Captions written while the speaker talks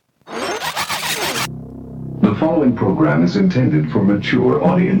following program is intended for mature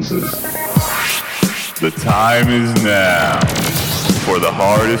audiences. The time is now for the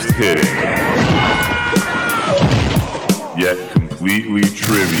hardest hitting, yet completely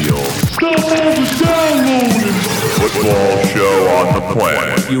trivial football show on the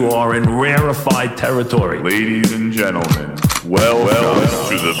planet. You are in rarefied territory. Ladies and gentlemen, welcome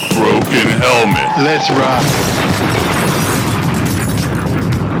to the Broken Helmet. Let's rock.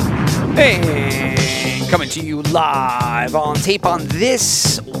 And coming to you live on tape on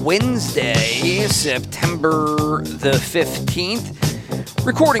this Wednesday, September the 15th.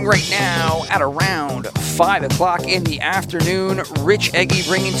 Recording right now at around 5 o'clock in the afternoon. Rich Ege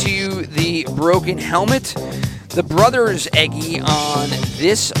bringing to you the Broken Helmet. The Brothers Ege on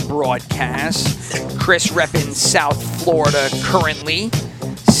this broadcast. Chris repping South Florida currently,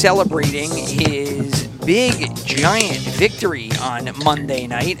 celebrating his big, giant victory on Monday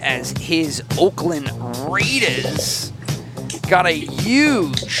night as his Oakland Raiders got a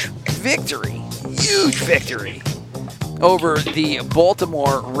huge victory over the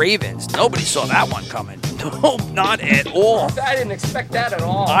Baltimore Ravens. Nobody saw that one coming. No, not at all. I didn't expect that at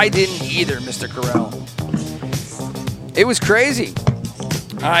all. I didn't either, Mr. Carell. It was crazy.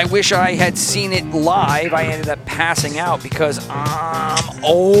 I wish I had seen it live. I ended up passing out because I'm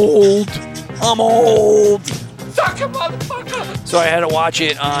old. Suck a motherfucker! So I had to watch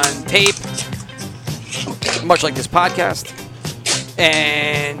it on tape, much like this podcast,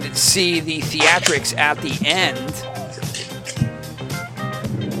 and see the theatrics at the end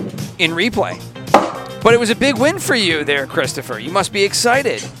in replay. But it was a big win for you there, Christopher. You must be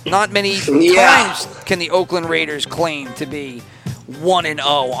excited. Not many times can the Oakland Raiders claim to be 1-0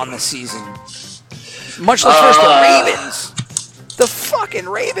 on the season. Much less versus the Ravens. The fucking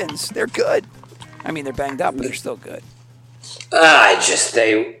Ravens. They're good. I mean, they're banged up, but they're still good.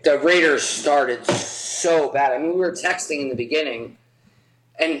 The Raiders started so bad. I mean, we were texting in the beginning,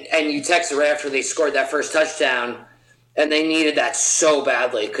 and you texted right after they scored that first touchdown, and they needed that so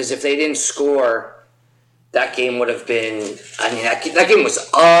badly, because if they didn't score, that game would have been, that game was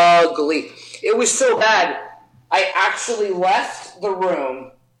ugly. It was so bad, I actually left the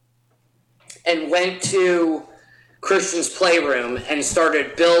room and went to Christian's playroom and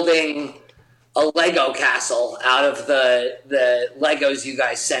started building a Lego castle out of the Legos you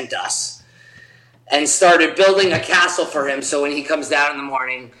guys sent us, and started building a castle for him so when he comes down in the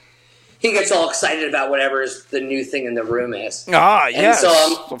morning, he gets all excited about whatever the new thing in the room is. Ah, yes,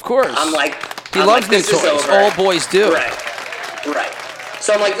 so of course. I'm like, he loves new toys. All boys do. Right.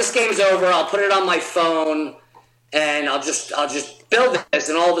 So I'm like, this game's over. I'll put it on my phone, and I'll just build this.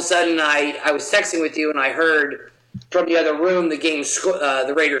 And all of a sudden, I was texting with you, and I heard from the other room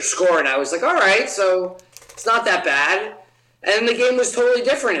the Raiders score, and I was like, all right, so it's not that bad. And the game was totally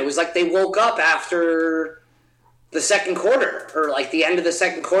different. It was like they woke up after the second quarter, or like the end of the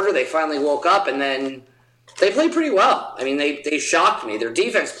second quarter. They finally woke up, and then they played pretty well. I mean, they shocked me. Their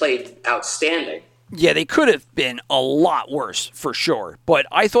defense played outstanding. Yeah, they could have been a lot worse, for sure. But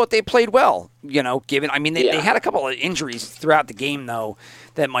I thought they played well, they had a couple of injuries throughout the game, though,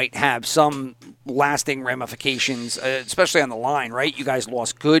 that might have some lasting ramifications, especially on the line, right? You guys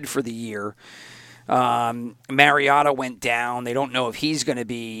lost Good for the year. Mariota went down. They don't know if he's going to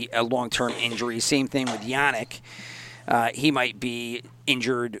be a long-term injury. Same thing with Yannick. He might be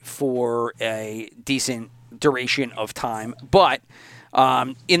injured for a decent duration of time. But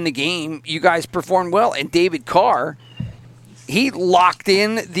in the game, you guys performed well. And David Carr, he locked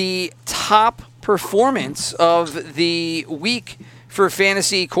in the top performance of the week for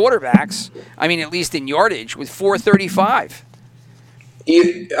fantasy quarterbacks. I mean, at least in yardage, with 435.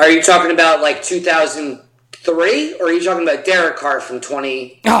 Are you talking about like 2003, or are you talking about Derek Carr from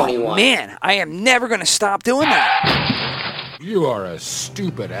 2021? Oh, man, I am never going to stop doing that. You are a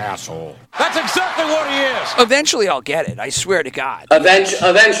stupid asshole. That's exactly what he is. Eventually, I'll get it. I swear to God.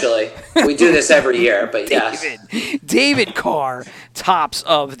 Eventually. We do this every year, but yes. David Carr, tops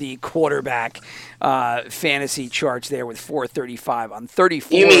of the quarterback fantasy charts there with 435 on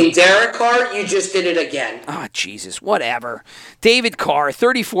 34. You mean Derek Carr? You just did it again. Oh, Jesus, whatever. David Carr,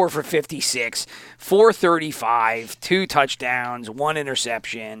 34 for 56, 435, 2 touchdowns, 1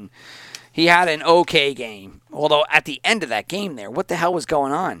 interception. He had an okay game. Although at the end of that game there, what the hell was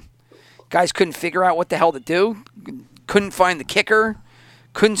going on? Guys couldn't figure out what the hell to do. Couldn't find the kicker.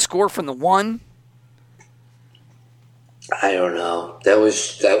 Couldn't score from the 1. I don't know. It was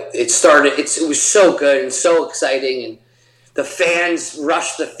so good and so exciting, and the fans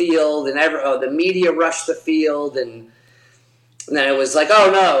rushed the field, and the media rushed the field, and then it was like,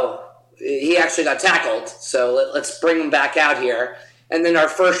 oh no, he actually got tackled, so let's bring him back out here. And then our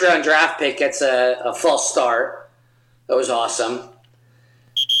first round draft pick gets a false start. That was awesome.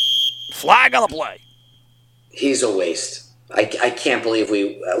 Flag on the play. He's a waste. I can't believe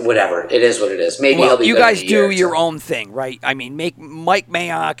whatever. It is what it is. Maybe he'll be you better guys in a year do or your two. own thing, right? I mean, Mike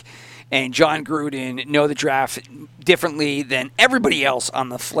Mayock and John Gruden know the draft differently than everybody else on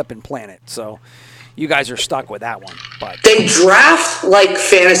the flipping planet. So you guys are stuck with that one. But They draft like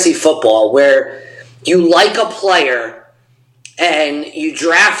fantasy football where you like a player and you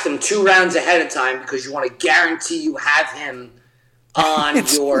draft them 2 rounds ahead of time because you want to guarantee you have him on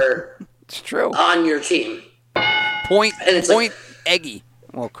it's true. on your team. Point like- Ege.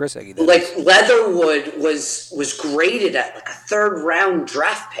 Well, Chris Ege. that Like is. Leatherwood was graded at like a 3rd round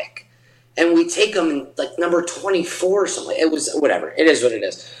draft pick, and we take him in like number 24 or something. It was whatever. It is what it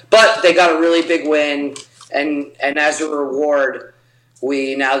is. But they got a really big win, and as a reward,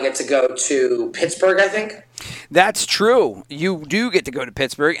 we now get to go to Pittsburgh, I think. That's true. You do get to go to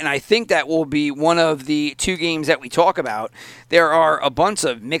Pittsburgh, and I think that will be one of the 2 games that we talk about. There are a bunch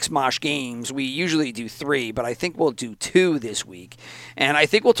of mix-mosh games. We usually do 3, but I think we'll do 2 this week. And I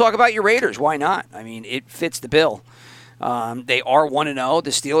think we'll talk about your Raiders. Why not? I mean, it fits the bill. They are 1-0.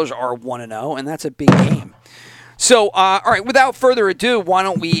 The Steelers are 1-0, and that's a big game. So, all right, without further ado, why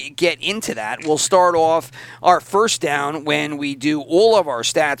don't we get into that? We'll start off our first down when we do all of our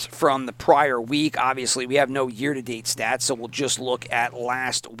stats from the prior week. Obviously, we have no year-to-date stats, so we'll just look at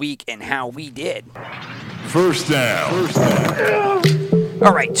last week and how we did. First down.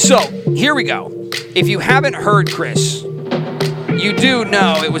 All right, so here we go. If you haven't heard Chris, you do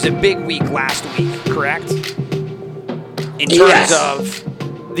know it was a big week last week, correct? In terms Yes. of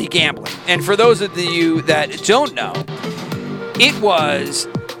the gambling. And for those of you that don't know, it was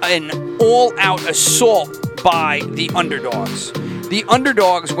an all-out assault by the underdogs. The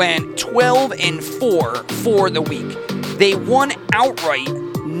underdogs went 12-4 for the week. They won outright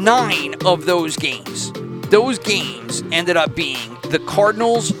 9 of those games. Those games ended up being the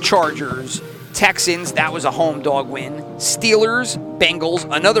Cardinals, Chargers, Texans, that was a home dog win. Steelers, Bengals,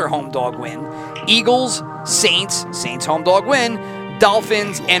 another home dog win. Eagles, Saints home dog win.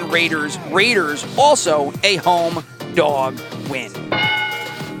 Dolphins and Raiders also a home dog win.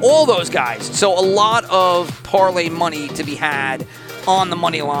 All those guys. So a lot of parlay money to be had on the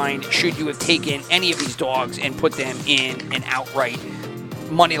money line should you have taken any of these dogs and put them in an outright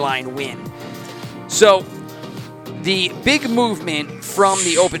money line win. So the big movement from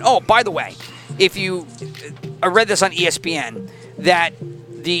the open. Oh, by the way, I read this on ESPN that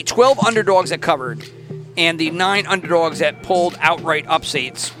the 12 underdogs that covered and the 9 underdogs that pulled outright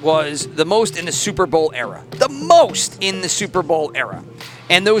upsets was the most in the Super Bowl era. The most in the Super Bowl era.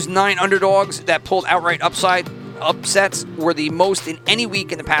 And those 9 underdogs that pulled outright upsets were the most in any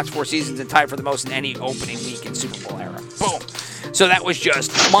week in the past 4 seasons and tied for the most in any opening week in Super Bowl era. Boom. So that was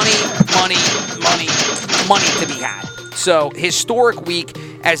just money to be had. So historic week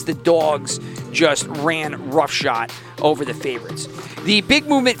as the dogs just ran roughshod over the favorites. The big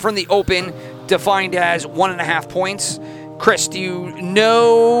movement from the open defined as 1.5 points. Chris, do you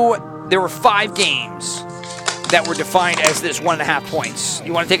know there were 5 games that were defined as this 1.5 points?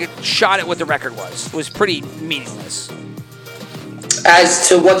 You want to take a shot at what the record was? It was pretty meaningless. As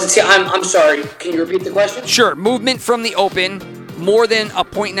to what the team, I'm sorry. Can you repeat the question? Sure. Movement from the open, more than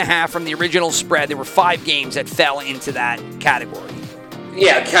 1.5 from the original spread. There were 5 games that fell into that category.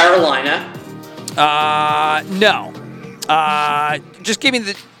 Yeah, Carolina. No. Just give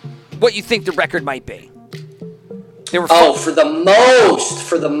me what you think the record might be. There were for the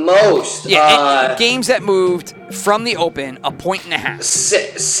most. Yeah, games that moved from the open 1.5.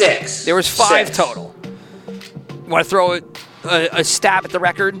 6. There was 5 6. total. Want to throw a stab at the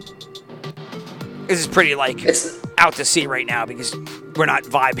record? This is pretty It's out to sea right now because we're not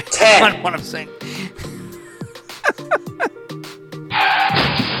vibing 10. on what I'm saying.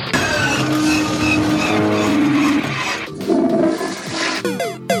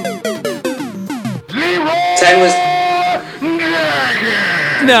 Ten was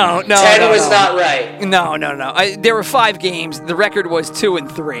No. 10 was not right. No. There were 5 games. The record was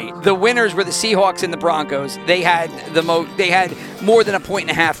 2-3. The winners were the Seahawks and the Broncos. They had more than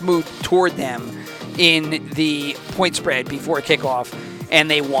 1.5 moved toward them in the point spread before kickoff, and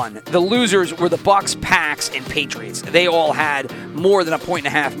they won. The losers were the Bucks, Packs, and Patriots. They all had more than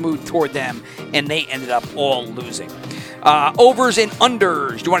 1.5 moved toward them, and they ended up all losing. Overs and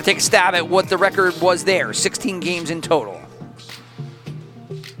unders. Do you want to take a stab at what the record was there? 16 games in total.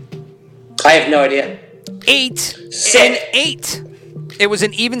 I have no idea. 8 Sick. and 8. It was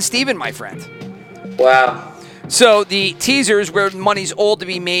an even Steven, my friend. Wow. So the teasers where money's all to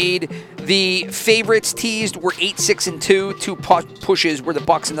be made, The favorites teased were 8-6-2. Two pushes were the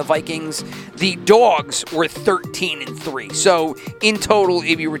Bucks and the Vikings. The dogs were 13-3. So in total,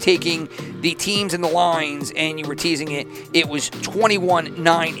 if you were taking the teams and the lines and you were teasing it, it was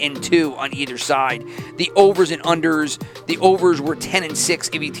 21-9-2 on either side. The overs and unders. The overs were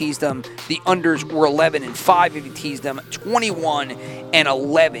 10-6 if you teased them. The unders were 11-5 if you teased them.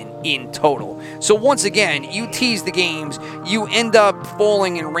 21-11 in total. So once again, you tease the games, you end up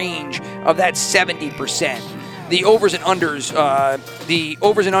falling in range of that 70%. The overs and unders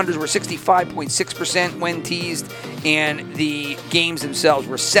were 65.6% when teased, and the games themselves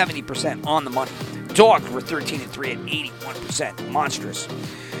were 70% on the money. Dogs were 13-3 at 81%. Monstrous.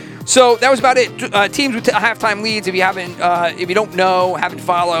 So that was about it. Teams with halftime leads, if you don't know, haven't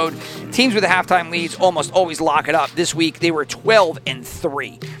followed, teams with the halftime leads almost always lock it up. This week they were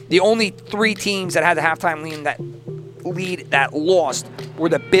 12-3. The only three teams that had the halftime lead that lost were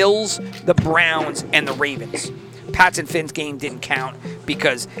the Bills, the Browns, and the Ravens. Pats and Finn's game didn't count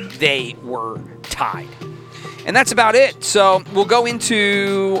because they were tied. And that's about it. So we'll go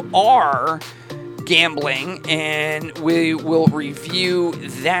into our gambling, and we will review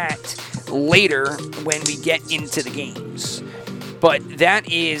that later when we get into the games. But that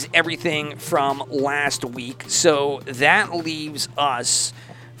is everything from last week. So that leaves us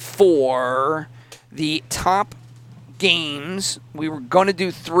for the top games. We were going to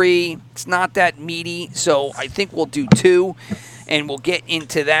do 3. It's not that meaty, so I think we'll do 2, and we'll get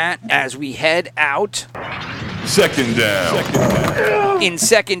into that as we head out. Second down. In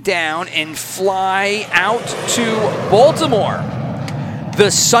second down and fly out to Baltimore. The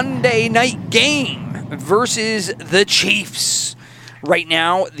Sunday night game versus the Chiefs. Right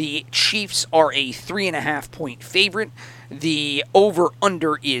now, the Chiefs are a 3.5-point favorite. The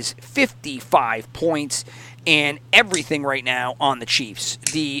over-under is 55 points, and everything right now on the Chiefs.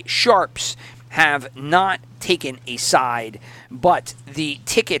 The Sharps have not taken a side, but the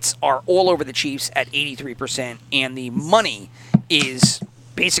tickets are all over the Chiefs at 83%, and the money is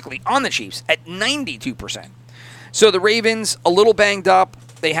basically on the Chiefs at 92%. So the Ravens, a little banged up.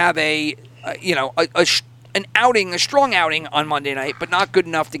 They have a strong outing on Monday night, but not good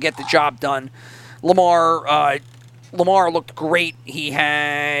enough to get the job done. Lamar looked great. He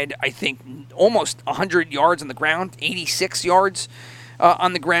had, I think, almost 100 yards on the ground, 86 yards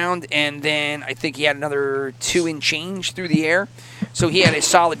on the ground, and then I think he had another 2 and change through the air. So he had a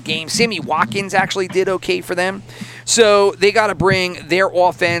solid game. Sammy Watkins actually did okay for them. So they got to bring their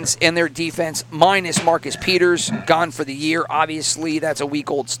offense and their defense, minus Marcus Peters, gone for the year. Obviously, that's a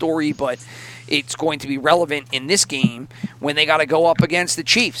week-old story, but it's going to be relevant in this game when they got to go up against the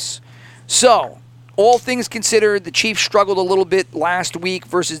Chiefs. So, all things considered, the Chiefs struggled a little bit last week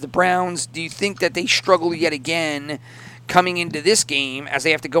versus the Browns. Do you think that they struggle yet again coming into this game as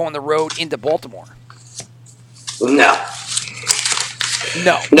they have to go on the road into Baltimore? No,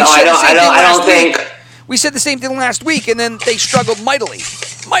 I don't think. We said the same thing last week, and then they struggled mightily.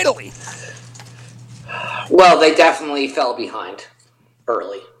 Well, they definitely fell behind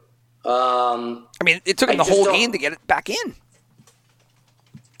early. It took them the whole game to get it back in.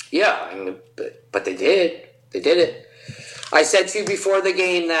 Yeah, but they did. They did it. I said to you before the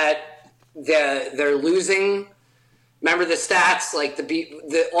game that they're losing. Remember the stats? Like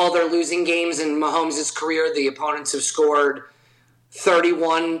all their losing games in Mahomes' career, the opponents have scored 30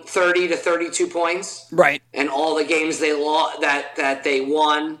 to 32 points. Right. And all the games they lost that they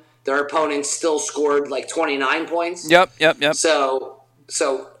won, their opponents still scored like 29 points. Yep. So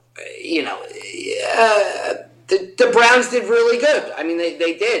the Browns did really good. I mean, they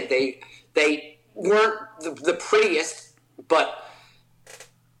did. They weren't the prettiest, but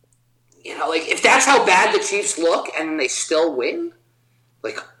if that's how bad the Chiefs look and they still win,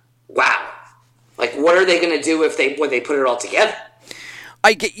 wow. What are they going to do when they put it all together?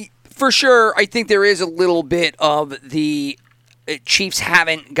 For sure, I think there is a little bit of the Chiefs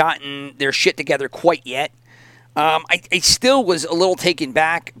haven't gotten their shit together quite yet. I still was a little taken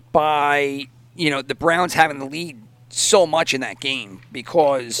back by the Browns having the lead so much in that game,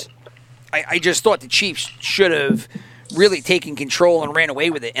 because I just thought the Chiefs should have really taken control and ran away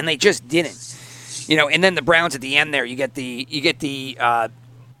with it, and they just didn't. And then the Browns at the end there, you get the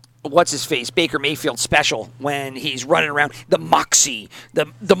what's his face, Baker Mayfield special when he's running around, the moxie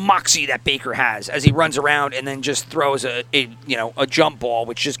that Baker has as he runs around and then just throws a jump ball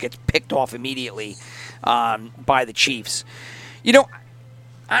which just gets picked off immediately by the Chiefs.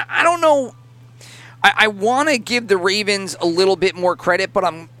 I don't know. I want to give the Ravens a little bit more credit, but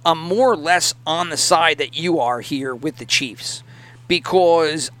I'm more or less on the side that you are here with the Chiefs,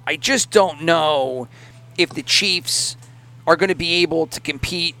 because I just don't know if the Chiefs are going to be able to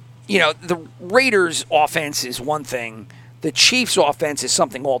compete, the Raiders' offense is one thing. The Chiefs' offense is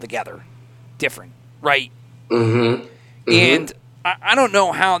something altogether different, right? Mm-hmm. And I don't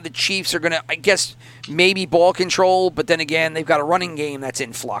know how the Chiefs are going to, I guess, maybe ball control, but then again, they've got a running game that's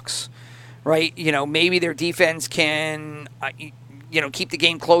in flux, right? Maybe their defense can, keep the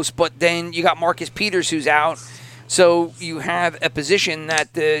game close, but then you got Marcus Peters who's out, so you have a position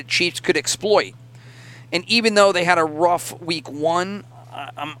that the Chiefs could exploit. And even though they had a rough week 1,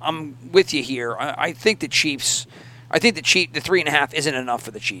 I'm with you here. I think the 3.5 isn't enough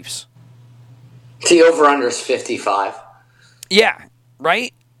for the Chiefs. The over-under is 55. Yeah,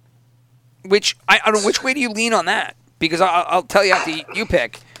 right? Which, I don't know, which way do you lean on that? Because I'll tell you after you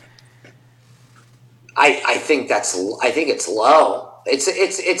pick. I think it's low.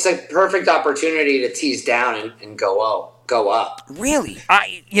 It's a perfect opportunity to tease down and go up. Really?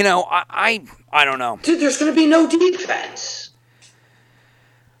 I don't know. Dude, there's going to be no defense.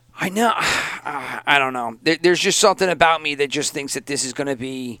 I know. I don't know. There's just something about me that just thinks that this is going to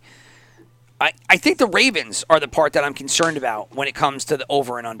be... I think the Ravens are the part that I'm concerned about when it comes to the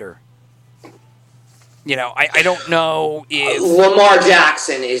over and under. I don't know if... Lamar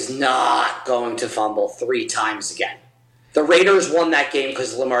Jackson is not going to fumble 3 times again. The Raiders won that game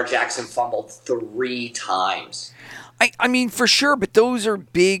because Lamar Jackson fumbled 3 times. I mean, for sure, but those are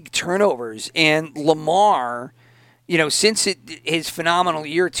big turnovers. And Lamar, since his phenomenal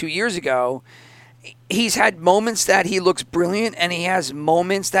year 2 years ago, he's had moments that he looks brilliant, and he has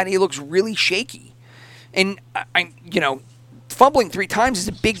moments that he looks really shaky. And, fumbling 3 times is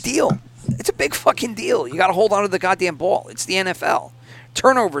a big deal. It's a big fucking deal. You got to hold on to the goddamn ball. It's the NFL.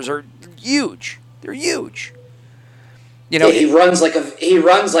 Turnovers are huge. They're huge. He runs like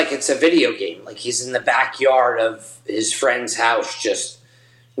it's a video game. Like he's in the backyard of his friend's house, just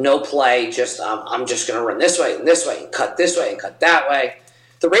no play. Just I'm just going to run this way, and cut this way, and cut that way.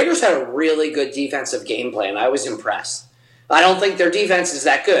 The Raiders had a really good defensive game plan. I was impressed. I don't think their defense is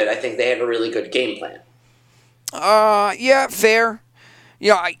that good. I think they had a really good game plan. Yeah, fair.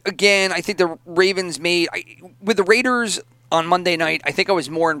 I think the Ravens with the Raiders on Monday night, I think I was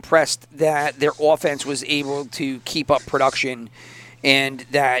more impressed that their offense was able to keep up production and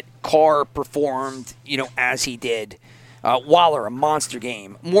that Carr performed, as he did. Waller, a monster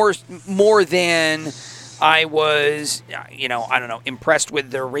game. More than I was, I don't know, impressed with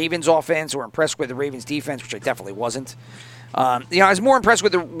the Ravens offense or impressed with the Ravens defense, which I definitely wasn't. I was more impressed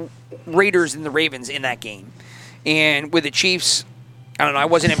with the Raiders than the Ravens in that game. And with the Chiefs, I don't know, I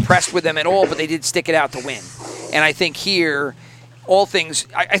wasn't impressed with them at all, but they did stick it out to win. And I think here, I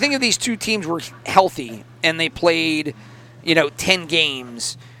think if these two teams were healthy and they played, 10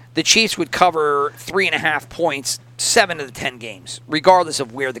 games, the Chiefs would cover 3.5 points 7 of the 10 games, regardless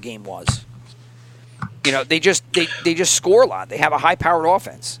of where the game was. They just score a lot. They have a high-powered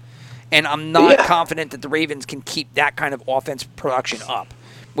offense. And I'm not confident that the Ravens can keep that kind of offense production up,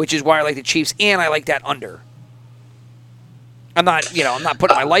 which is why I like the Chiefs, and I like that under. I'm not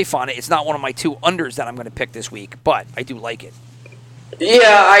putting my life on it. It's not one of my 2 unders that I'm going to pick this week, but I do like it.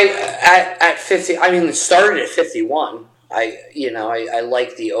 Yeah, at 50. I mean, it started at 51. I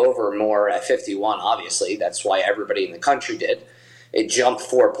like the over more at 51. Obviously, that's why everybody in the country did. It jumped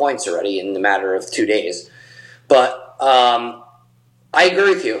 4 points already in the matter of 2 days. But I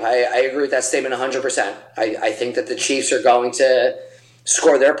agree with you. I agree with that statement 100%. I think that the Chiefs are going to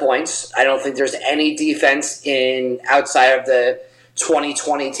score their points. I don't think there's any defense outside of the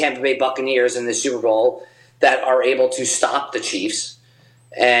 2020 Tampa Bay Buccaneers in the Super Bowl that are able to stop the Chiefs.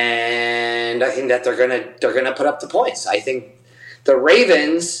 And I think that they're gonna put up the points. I think the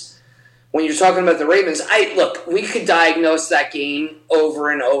Ravens, when you're talking about the Ravens, we could diagnose that game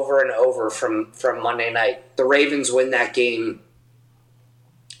over and over and over from Monday night. The Ravens win that game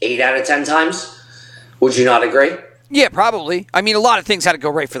 8 out of 10 times. Would you not agree? Yeah, probably. I mean, a lot of things had to go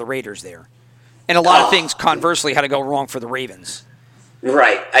right for the Raiders there. And a lot of things, conversely, had to go wrong for the Ravens.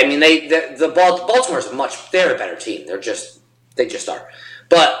 Right. I mean, Baltimore's they're a better team. They just are.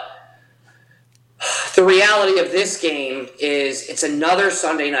 But the reality of this game is it's another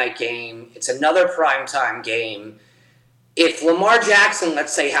Sunday night game. It's another primetime game. If Lamar Jackson,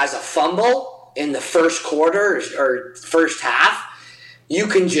 let's say, has a fumble in the first quarter or first half, you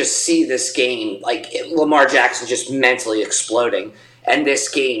can just see this game, Lamar Jackson just mentally exploding and this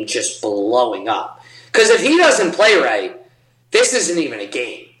game just blowing up. Because if he doesn't play right, this isn't even a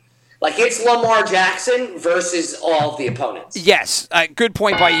game. It's Lamar Jackson versus all of the opponents. Yes, good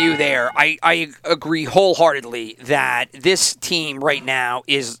point by you there. I agree wholeheartedly that this team right now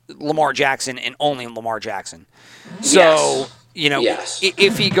is Lamar Jackson and only Lamar Jackson. So, Yes.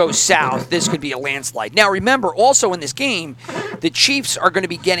 If he goes south, this could be a landslide. Now, remember, also in this game, the Chiefs are going to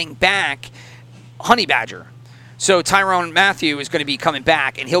be getting back Honey Badger. So Tyrann Mathieu is going to be coming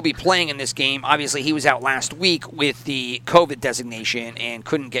back, and he'll be playing in this game. Obviously, he was out last week with the COVID designation and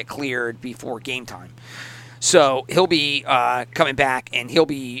couldn't get cleared before game time. So he'll be coming back, and he'll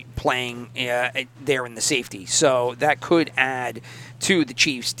be playing there in the safety. So that could add to the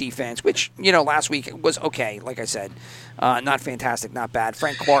Chiefs' defense, which, last week was okay, like I said. Not fantastic, not bad.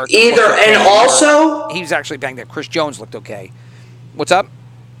 Frank Clark. And also... He was actually banged up. Chris Jones looked okay. What's up?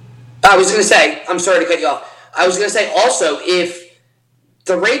 I was going to say, I'm sorry to cut you off. I was going to say also, if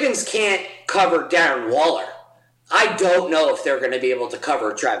the Ravens can't cover Darren Waller, I don't know if they're going to be able to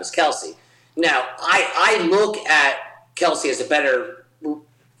cover Travis Kelce. Now, I look at Kelce as a better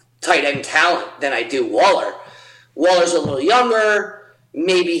tight end talent than I do Waller. Waller's a little younger.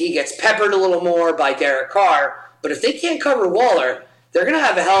 Maybe he gets peppered a little more by Derek Carr. But if they can't cover Waller, they're going to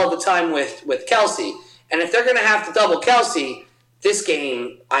have a hell of a time with Kelce. And if they're going to have to double Kelce, this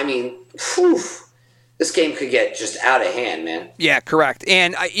game, this game could get just out of hand, man. Yeah, correct.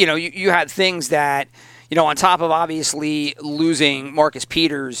 And, you had things that, on top of obviously losing Marcus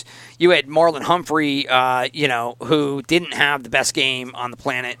Peters, you had Marlon Humphrey, who didn't have the best game on the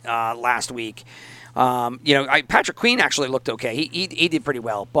planet last week. Patrick Queen actually looked okay. He did pretty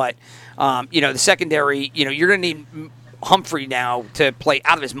well. But, the secondary, you're going to need Humphrey now to play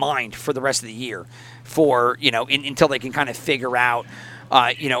out of his mind for the rest of the year until they can kind of figure out,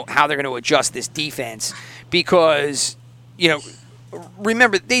 how they're going to adjust this defense. Because,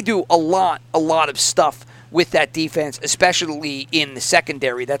 remember, they do a lot of stuff with that defense, especially in the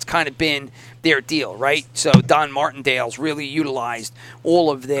secondary. That's kind of been their deal, right? So Don Martindale's really utilized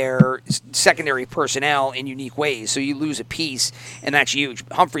all of their secondary personnel in unique ways. So you lose a piece, and that's huge.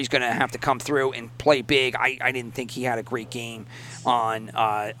 Humphrey's going to have to come through and play big. I didn't think he had a great game on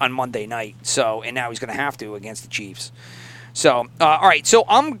Monday night. So, and now he's going to have to against the Chiefs. So, all right, so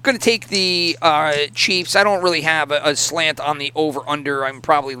I'm going to take the Chiefs. I don't really have a slant on the over-under. I'm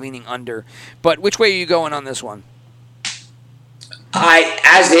probably leaning under. But which way are you going on this one?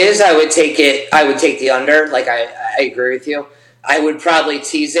 I would take it. I would take the under. Like, I agree with you. I would probably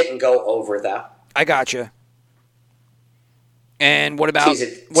tease it and go over, though. I gotcha. And what about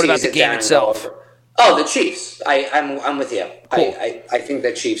the game itself? Oh, the Chiefs. I'm with you. Cool. I think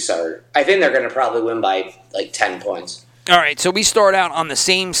the Chiefs are. I think they're going to probably win by like 10 points. All right, so we start out on the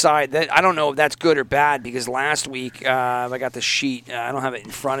same side. That I don't know if that's good or bad because last week I got the sheet. I don't have it in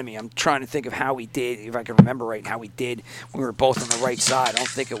front of me. I'm trying to think of how we did, if I can remember right, how we did when we were both on the right side. I don't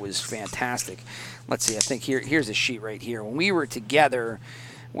think it was fantastic. Let's see. I think here's a sheet right here. When we were together,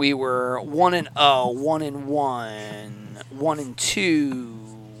 we were 1-0, 1-1, 1-2,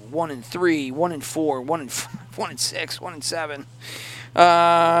 1-3, 1-4, 1-6, 1-7,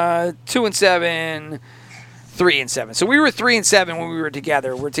 2-7. 3-7. So we were 3-7 when we were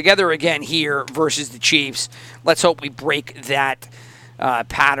together. We're together again here versus the Chiefs. Let's hope we break that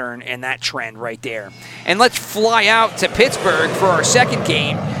pattern and that trend right there. And let's fly out to Pittsburgh for our second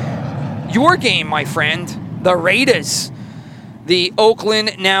game. Your game, my friend, the Raiders. The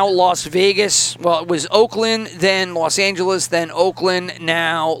Oakland, now Las Vegas. Well, it was Oakland, then Los Angeles, then Oakland,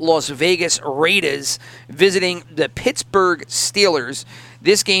 now Las Vegas Raiders visiting the Pittsburgh Steelers.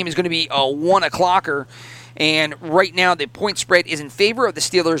 This game is going to be a 1:00-er. And right now, the point spread is in favor of the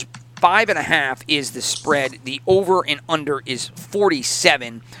Steelers. 5.5 is the spread. The over and under is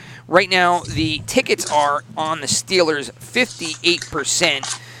 47. Right now, the tickets are on the Steelers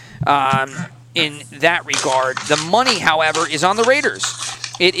 58% in that regard. The money, however, is on the Raiders.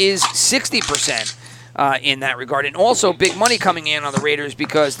 It is 60% in that regard. And also big money coming in on the Raiders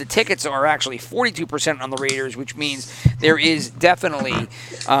because the tickets are actually 42% on the Raiders, which means there is definitely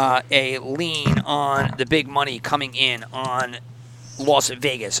a lean on the big money coming in on Las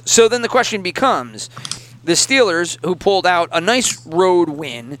Vegas. So then the question becomes, the Steelers, who pulled out a nice road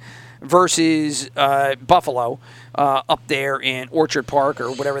win versus Buffalo up there in Orchard Park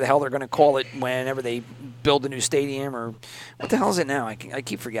or whatever the hell they're going to call it whenever they build a new stadium, or what the hell is it now? I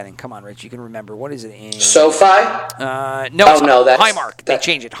keep forgetting. Come on, Rich, you can remember. What is it in? SoFi? No, that's Highmark. They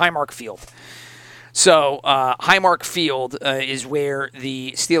changed it. Highmark Field. So Highmark Field is where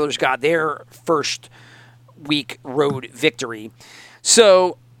the Steelers got their first week road victory.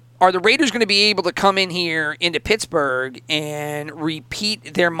 So are the Raiders going to be able to come in here into Pittsburgh and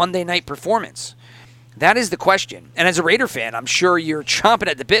repeat their Monday night performance? That is the question. And as a Raider fan, I'm sure you're chomping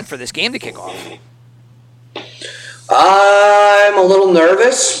at the bit for this game to kick off. I'm a little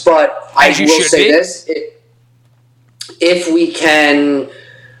nervous, but I will say this. If we can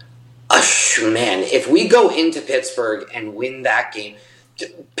Man, if we go into Pittsburgh and win that game,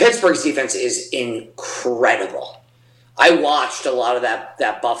 Pittsburgh's defense is incredible. I watched a lot of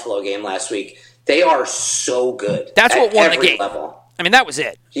that Buffalo game last week. They are so good. That's what won the game. Level. I mean, that was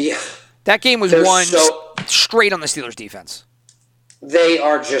it. Yeah. That game was won straight on the Steelers' defense. They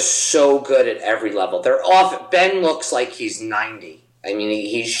are just so good at every level. They're off. Ben looks like he's 90. I mean,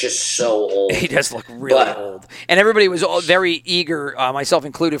 he's just so old. He does look really old. And everybody was very eager, myself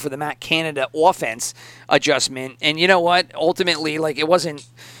included, for the Matt Canada offense adjustment. And you know what? Ultimately, it wasn't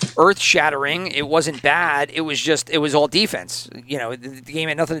earth-shattering. It wasn't bad. It was all defense. The game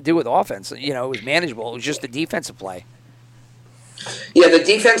had nothing to do with offense. It was manageable. It was just the defensive play. Yeah, the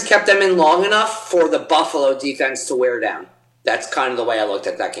defense kept them in long enough for the Buffalo defense to wear down. That's kind of the way I looked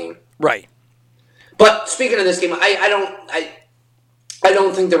at that game. Right. But speaking of this game, I don't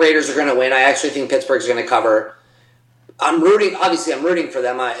think the Raiders are going to win. I actually think Pittsburgh's going to cover. I'm rooting for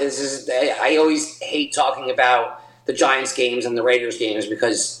them. I always hate talking about the Giants games and the Raiders games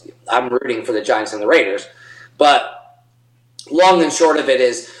because I'm rooting for the Giants and the Raiders. But long and short of it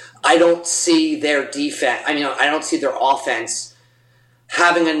is I don't see their defense. I don't see their offense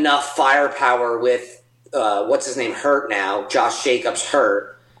having enough firepower with what's his name hurt now. Josh Jacobs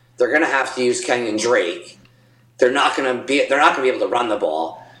hurt. They're going to have to use Kenyon Drake. They're not going to be able to run the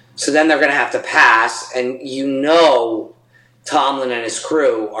ball. So then they're going to have to pass, and Tomlin and his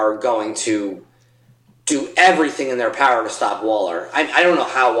crew are going to do everything in their power to stop Waller. I don't know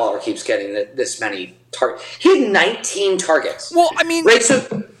how Waller keeps getting this many targets. He had 19 targets. Well, I mean, right,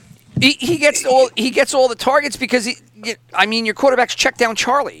 so he gets all the targets because your quarterback's check down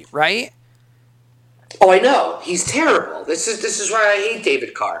Charlie, right? Oh, I know. He's terrible. This is why I hate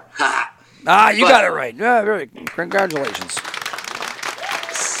David Carr. You got it right. Yeah, really. Congratulations.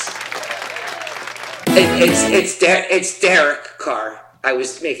 It's Derek Carr. I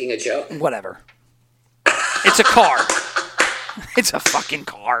was making a joke. Whatever. It's a car. It's a fucking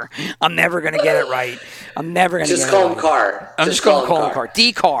car. I'm never gonna get it right. I'm never gonna just get call it him right. Carr. I'm just gonna call him Carr.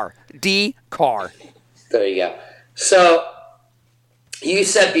 D Carr. There you go. So you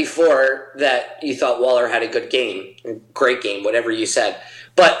said before that you thought Waller had a good game, great game, whatever you said.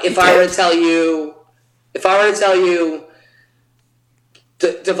 But if I were to tell you,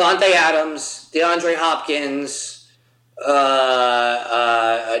 Devontae Adams, DeAndre Hopkins,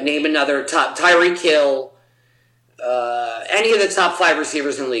 name another top, Tyreek Hill, any of the top 5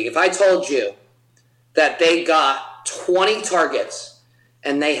 receivers in the league, if I told you that they got 20 targets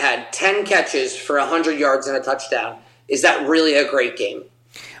and they had 10 catches for 100 yards and a touchdown, is that really a great game?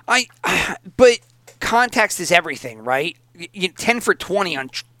 But context is everything, right? 10 for 20 on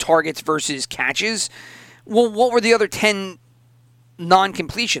targets versus catches. Well, what were the other 10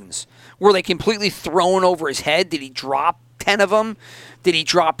 non-completions? Were they completely thrown over his head? Did he drop 10 of them? Did he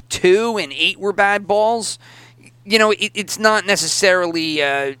drop 2 and 8 were bad balls? It's not necessarily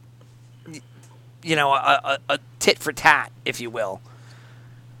a tit for tat, if you will.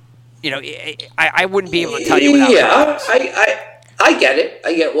 I wouldn't be able to tell you without I get it.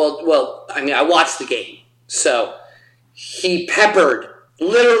 Well, I watched the game. So he peppered,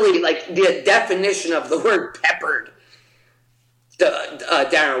 literally, the definition of the word peppered,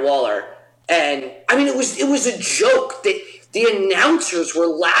 Darren Waller. And, it was a joke. The announcers were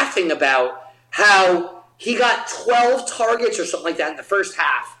laughing about how he got 12 targets or something like that in the first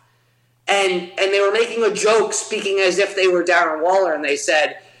half. And they were making a joke, speaking as if they were Darren Waller, and they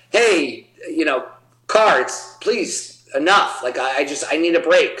said, hey, Cards, please, enough. I need a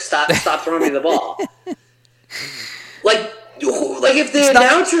break. Stop throwing me the ball. If the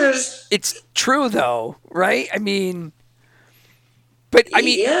announcers... It's true, though, right? Yeah.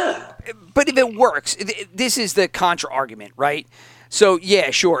 But if it works, this is the contra-argument, right? So,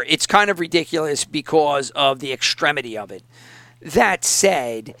 yeah, sure, it's kind of ridiculous because of the extremity of it. That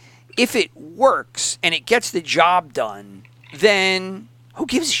said, if it works and it gets the job done, then who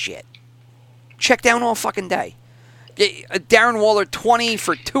gives a shit? Check down all fucking day. Darren Waller, 20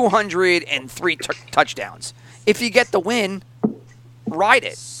 for 203 touchdowns. If you get the win, ride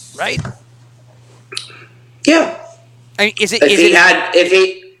it, right? Yeah. If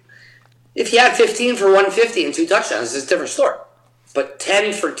he had 15 for 150 and 2 touchdowns, it's a different story. But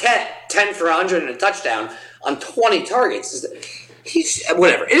 10 for 100 and a touchdown on 20 targets, he's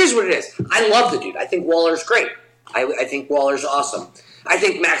whatever. It is what it is. I love the dude. I think Waller's great. I think Waller's awesome. I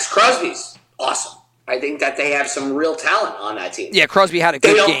think Max Crosby's awesome. I think that they have some real talent on that team. Yeah, Crosby had a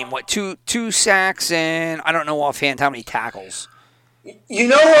good game. Two sacks and I don't know offhand how many tackles. You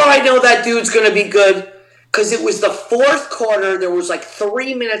know how I know that dude's going to be good? Because it was the 4th quarter. There was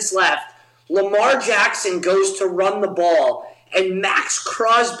 3 minutes left. Lamar Jackson goes to run the ball, and Max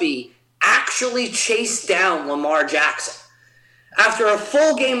Crosby actually chased down Lamar Jackson. After a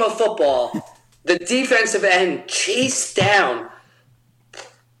full game of football, the defensive end chased down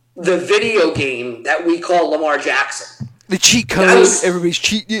the video game that we call Lamar Jackson. The cheat code. Everybody's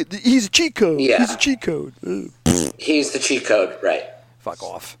cheat. He's a cheat code. Yeah. He's a cheat code. He's the cheat code, right? Fuck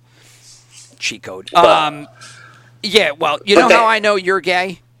off. Cheat code. But, yeah, well, you know how I know you're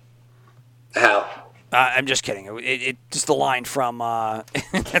gay? How? I'm just kidding. It's the line from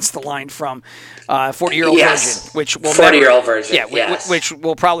that's the line from 40-Year-Old Yes. Virgin, which will 40-Year-Old Virgin. Yeah, yes. which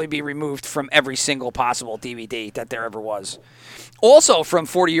will probably be removed from every single possible DVD that there ever was. Also from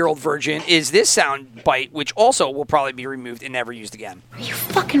 40-Year-Old Virgin is this sound bite, which also will probably be removed and never used again. Are you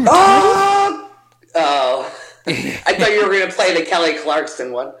fucking retarded? Oh. I thought you were going to play the Kelly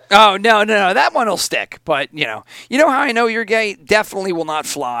Clarkson one. Oh, no. That one will stick. But, you know how I know you're gay? Definitely will not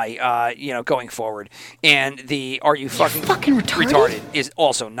fly, going forward. And the are you fucking retarded is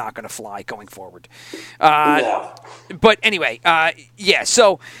also not going to fly going forward. No. But anyway, yeah,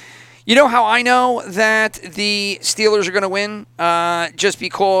 so you know how I know that the Steelers are going to win? Just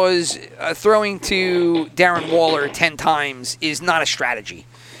because throwing to Darren Waller 10 times is not a strategy.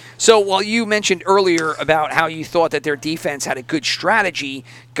 So while you mentioned earlier about how you thought that their defense had a good strategy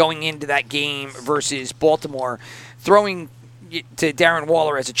going into that game versus Baltimore, throwing to Darren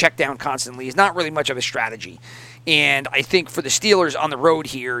Waller as a check down constantly is not really much of a strategy. And I think for the Steelers on the road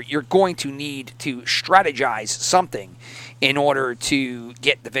here, you're going to need to strategize something in order to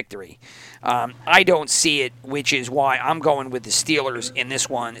get the victory. I don't see it, which is why I'm going with the Steelers in this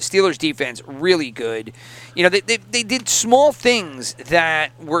one. Steelers defense, really good. You know, they did small things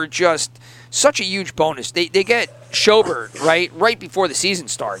that were just such a huge bonus. They get Schobert, right before the season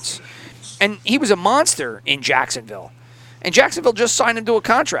starts. And he was a monster in Jacksonville. And Jacksonville just signed him to a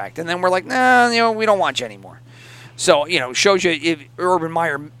contract. And then we're like, nah, we don't want you anymore. So, shows you if Urban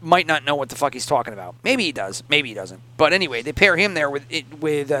Meyer might not know what the fuck he's talking about. Maybe he does. Maybe he doesn't. But anyway, they pair him there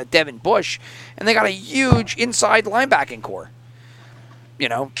with Devin Bush, and they got a huge inside linebacking core.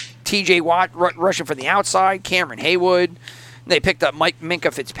 T.J. Watt rushing from the outside, Cameron Haywood. They picked up Minka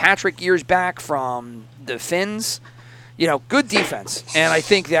Fitzpatrick years back from the Finns. Good defense. And I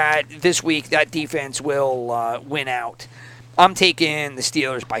think that this week that defense will win out. I'm taking the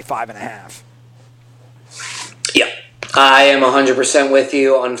Steelers by 5.5. Yeah, I am 100% with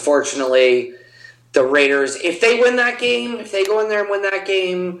you. Unfortunately, the Raiders, if they win that game, if they go in there and win that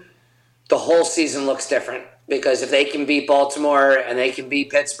game, the whole season looks different. Because if they can beat Baltimore and they can beat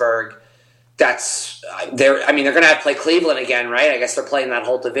Pittsburgh, they're going to have to play Cleveland again, right? I guess they're playing that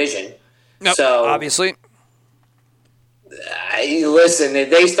whole division. Nope, so obviously. Listen, if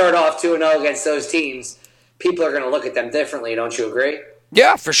they start off 2-0 against those teams, people are going to look at them differently. Don't you agree?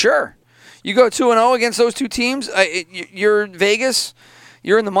 Yeah, for sure. You go 2-0 against those two teams, you're Vegas,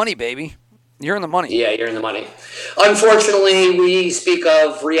 you're in the money, baby. You're in the money. Yeah, you're in the money. Unfortunately, we speak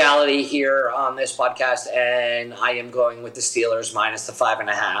of reality here on this podcast, and I am going with the Steelers minus the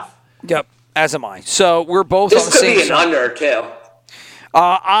 5.5. Yep, as am I. So we're both on the same side. This could be an under, too.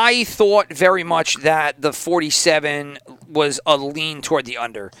 I thought very much that the 47 was a lean toward the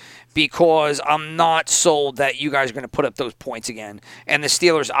under because I'm not sold that you guys are going to put up those points again. And the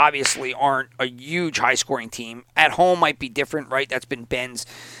Steelers obviously aren't a huge high-scoring team. At home might be different, right? That's been Ben's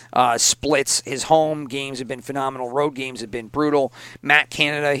splits. His home games have been phenomenal. Road games have been brutal. Matt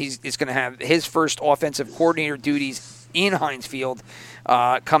Canada, he's going to have his first offensive coordinator duties in Heinz Field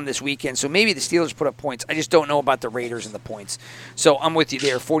come this weekend. So maybe the Steelers put up points. I just don't know about the Raiders and the points. So I'm with you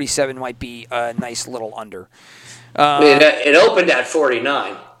there. 47 might be a nice little under. It opened at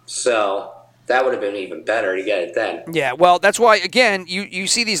 49, so that would have been even better to get it then. Yeah, well, that's why, again, you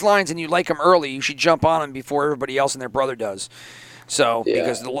see these lines and you like them early. You should jump on them before everybody else and their brother does. So,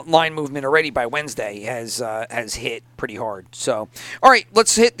 because the line movement already by Wednesday has hit pretty hard. So, all right,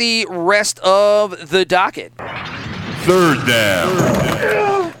 let's hit the rest of the docket. Third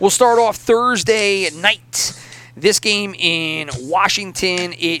down. We'll start off Thursday night. This game in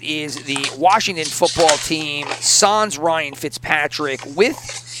Washington, it is the Washington football team, sans Ryan Fitzpatrick with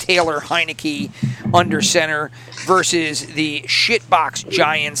Taylor Heineke under center versus the shitbox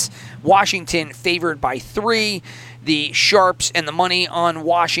Giants. Washington favored by 3. The sharps and the money on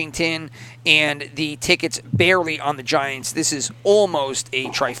Washington and the tickets barely on the Giants. This is almost a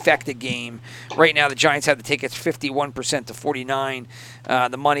trifecta game. Right now, the Giants have the tickets 51% to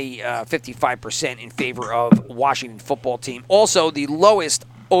 49%. The money 55% in favor of Washington football team. Also, the lowest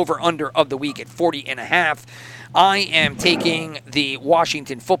over-under of the week at 40.5. I am taking the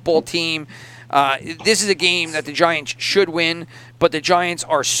Washington football team. This is a game that the Giants should win, but the Giants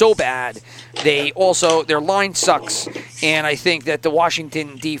are so bad. Their line sucks, and I think that the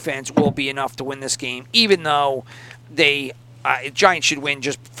Washington defense will be enough to win this game, even though Giants should win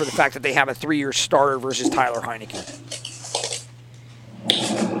just for the fact that they have a 3-year starter versus Tyler Heineke.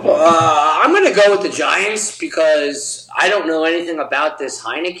 I'm going to go with the Giants because I don't know anything about this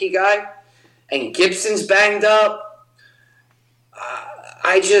Heineke guy, and Gibson's banged up.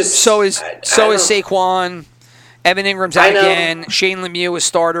 So is Saquon. Evan Ingram's out again. Shane Lemieux, his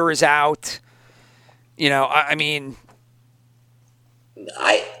starter, is out. I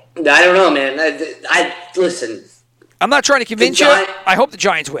don't know, man. I listen. I'm not trying to convince you. I hope the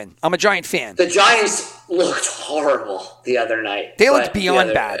Giants win. I'm a Giant fan. The Giants looked horrible the other night. They looked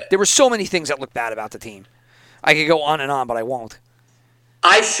beyond bad. There were so many things that looked bad about the team. I could go on and on, but I won't.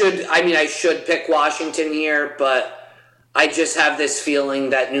 I should pick Washington here, but I just have this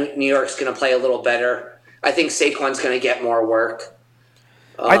feeling that New York's going to play a little better. I think Saquon's going to get more work.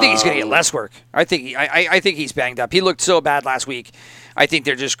 I think he's going to get less work. I think he's banged up. He looked so bad last week. I think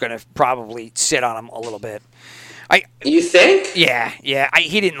they're just going to probably sit on him a little bit. You think? Yeah.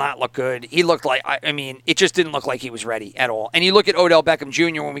 He did not look good. He looked like, it just didn't look like he was ready at all. And you look at Odell Beckham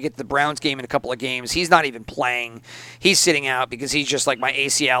Jr. when we get to the Browns game in a couple of games, he's not even playing. He's sitting out because he's just like, my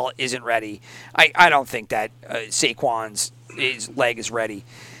ACL isn't ready. I don't think that Saquon's leg is ready.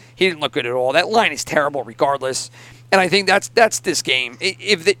 He didn't look good at all. That line is terrible regardless. And I think that's this game.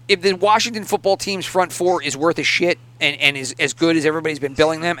 If the Washington football team's front four is worth a shit and is as good as everybody's been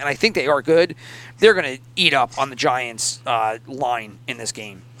billing them, and I think they are good, they're going to eat up on the Giants' line in this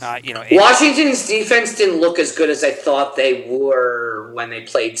game. Washington's defense didn't look as good as I thought they were when they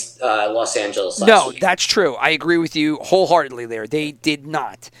played Los Angeles last week. No, that's true. I agree with you wholeheartedly there. They did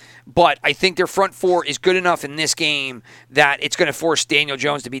not. But I think their front four is good enough in this game that it's going to force Daniel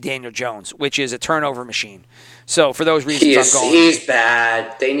Jones to be Daniel Jones, which is a turnover machine. So for those reasons, I'm going. He's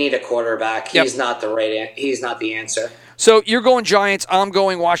bad. They need a quarterback. He's not he's not the answer. So you're going Giants. I'm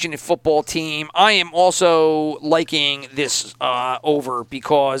going Washington football team. I am also liking this over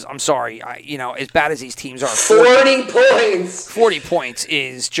because I'm sorry, as bad as these teams are, 40 points. 40 points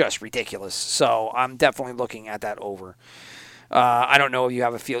is just ridiculous. So I'm definitely looking at that over. I don't know if you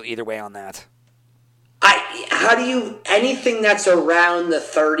have a feel either way on that. Anything that's around the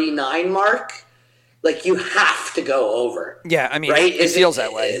 39 mark, like you have to go over. Yeah, right? It feels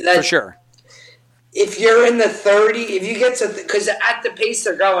that way, for sure. If you're in the 30, if you get to, because at the pace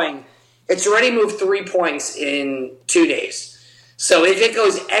they're going, it's already moved 3 points in 2 days. So if it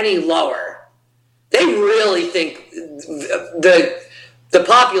goes any lower, they really think, the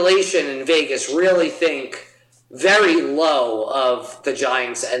population in Vegas really think very low of the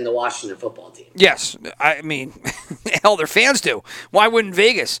Giants and the Washington football team. Yes. Hell, their fans do. Why wouldn't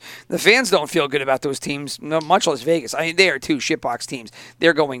Vegas? The fans don't feel good about those teams, much less Vegas. They are two shitbox teams.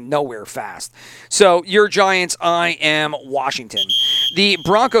 They're going nowhere fast. So, your Giants, I am Washington. The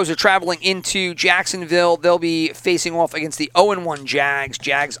Broncos are traveling into Jacksonville. They'll be facing off against the 0-1 Jags.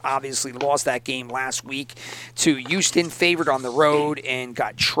 Jags obviously lost that game last week to Houston, favored on the road, and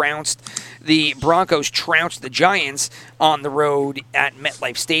got trounced. The Broncos trounced the Giants on the road at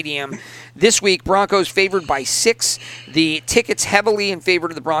MetLife Stadium. This week, Broncos favored by 6. The tickets heavily in favor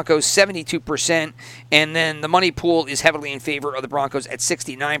of the Broncos, 72%. And then the money pool is heavily in favor of the Broncos at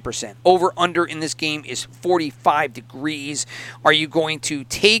 69%. Over-under in this game is 45 degrees. Are you going to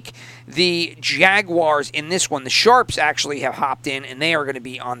take the Jaguars in this one? The Sharps actually have hopped in, and they are going to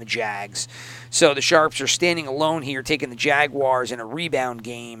be on the Jags. So the Sharps are standing alone here, taking the Jaguars in a rebound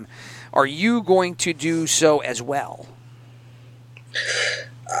game. Are you going to do so as well?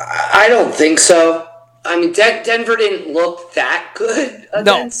 I don't think so. Denver didn't look that good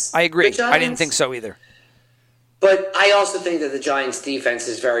against I agree. the Giants. I didn't think so either. But I also think that the Giants' defense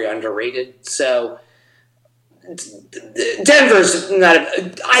is very underrated. So Denver's not.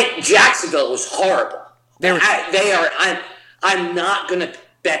 Jacksonville was horrible. They are. I'm not going to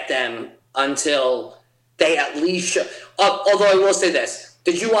bet them until they at least show. Although I will say this.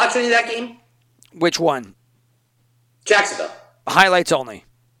 Did you watch any of that game? Which one? Jacksonville. Highlights only.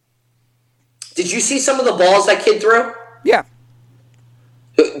 Did you see some of the balls that kid threw? Yeah.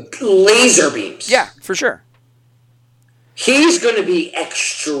 Laser beams. Yeah, for sure. He's going to be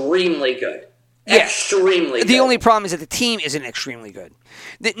extremely good. Yeah. Extremely good. The only problem is that the team isn't extremely good.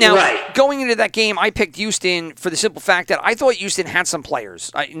 Now, Going into that game, I picked Houston for the simple fact that I thought Houston had some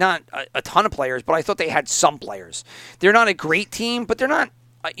players. Not a ton of players, but I thought they had some players. They're not a great team, but they're not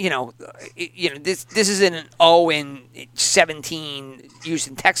this isn't an 0-17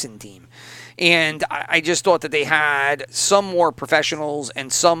 Houston Texan team. And I just thought that they had some more professionals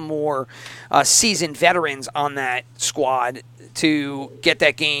and some more seasoned veterans on that squad to get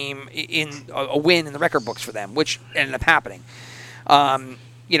that game in a win in the record books for them, which ended up happening.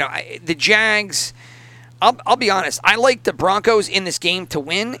 The Jags, I'll be honest, I like the Broncos in this game to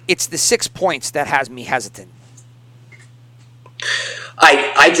win. It's the 6 points that has me hesitant.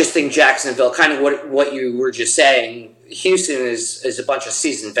 I just think Jacksonville, kind of what you were just saying, Houston is a bunch of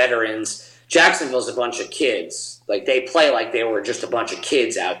seasoned veterans. Jacksonville's a bunch of kids. Like, they play like they were just a bunch of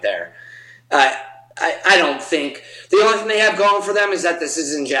kids out there. I don't think – the only thing they have going for them is that this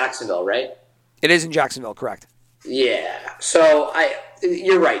is in Jacksonville, right? It is in Jacksonville, correct. Yeah. So,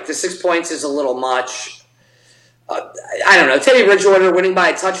 you're right. The 6 points is a little much. I don't know. Teddy Bridgewater winning by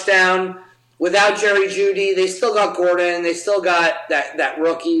a touchdown without Jerry Jeudy. They still got Gordon. They still got that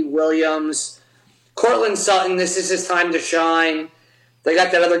rookie, Williams. Cortland Sutton, this is his time to shine. They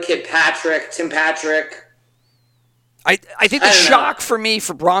got that other kid, Tim Patrick. I think the shock for me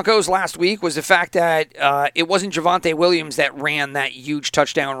for Broncos last week was the fact that it wasn't Javonte Williams that ran that huge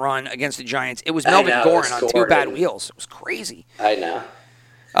touchdown run against the Giants. It was Melvin Gordon on 2 bad wheels. It was crazy. I know.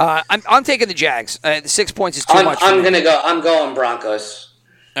 I'm taking the Jags. The 6 points is too much. I'm going Broncos.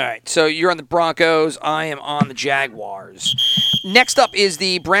 All right, so you're on the Broncos. I am on the Jaguars. Next up is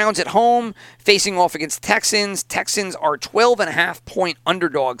the Browns at home facing off against Texans. Texans are 12.5-point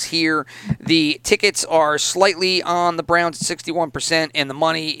underdogs here. The tickets are slightly on the Browns at 61%, and the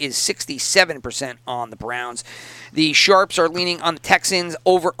money is 67% on the Browns. The Sharps are leaning on the Texans.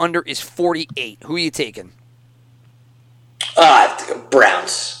 Over-under is 48. Who are you taking?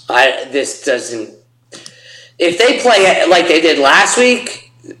 Browns. This doesn't... If they play like they did last week,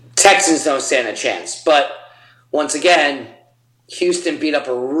 Texans don't stand a chance. But once again, Houston beat up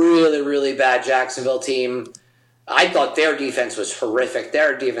a really, really bad Jacksonville team. I thought their defense was horrific.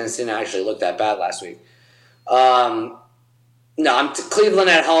 Their defense didn't actually look that bad last week. I'm Cleveland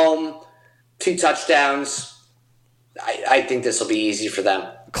at home, 2 touchdowns. I think this will be easy for them.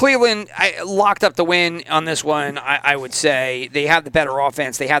 Cleveland locked up the win on this one, I would say. They have the better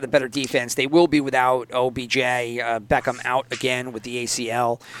offense. They have the better defense. They will be without OBJ. Beckham out again with the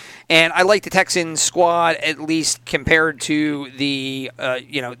ACL. And I like the Texans squad, at least compared to the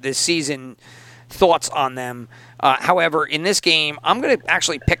this season thoughts on them. However, in this game, I'm going to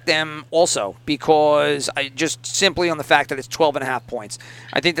actually pick them also because just simply on the fact that it's 12.5 points.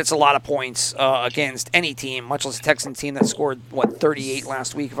 I think that's a lot of points against any team, much less a Texans team that scored, 38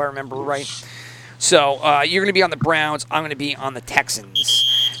 last week, if I remember right. So you're going to be on the Browns. I'm going to be on the Texans.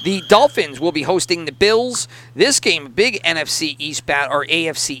 The Dolphins will be hosting the Bills. This game, a big NFC East battle or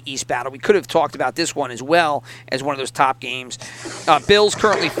AFC East battle. We could have talked about this one as well as one of those top games. Bills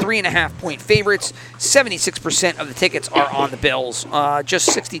currently 3.5-point favorites. 76% of the tickets are on the Bills. Just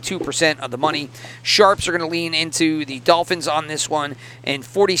 62% of the money. Sharps are going to lean into the Dolphins on this one, and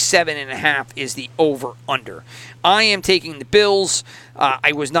 47.5 is the over/under. I am taking the Bills.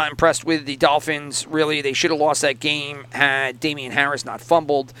 I was not impressed with the Dolphins, really. They should have lost that game had Damian Harris not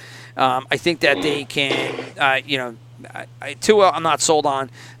fumbled. I think that they can, Tua I'm not sold on.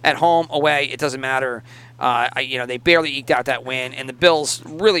 At home, away, it doesn't matter. They barely eked out that win, and the Bills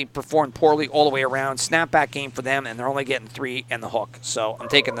really performed poorly all the way around. Snapback game for them, and they're only getting 3 and the hook. So I'm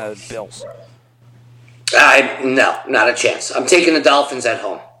taking the Bills. No, not a chance. I'm taking the Dolphins at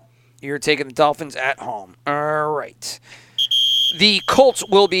home. You're taking the Dolphins at home. All right. The Colts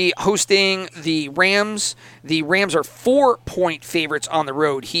will be hosting the Rams. The Rams are 4-point favorites on the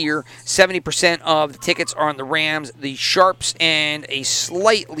road here. 70% of the tickets are on the Rams. The Sharps and a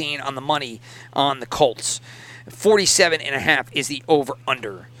slight lean on the money on the Colts. 47.5 is the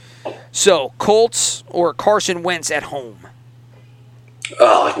over/under. So, Colts or Carson Wentz at home?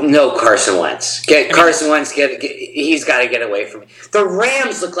 Oh, no Carson Wentz. Carson Wentz, he's got to get away from me. The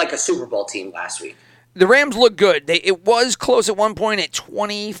Rams looked like a Super Bowl team last week. The Rams look good. It was close at one point at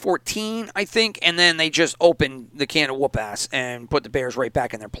 2014, I think, and then they just opened the can of whoop-ass and put the Bears right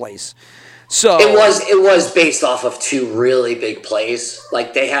back in their place. So it was based off of 2 really big plays.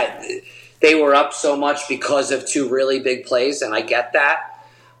 Like they were up so much because of 2 really big plays, and I get that.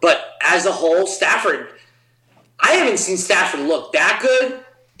 But as a whole, Stafford, I haven't seen Stafford look that good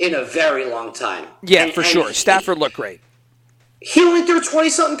in a very long time. Yeah, for sure. Stafford looked great. He only threw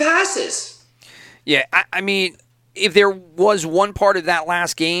 20-something passes. Yeah, I mean, if there was one part of that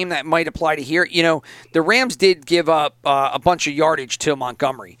last game that might apply to here, the Rams did give up a bunch of yardage to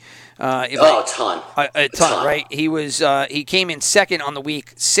Montgomery. A ton. A ton, right? He came in second on the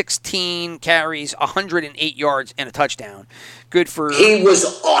week, 16 carries, 108 yards, and a touchdown. Good for. He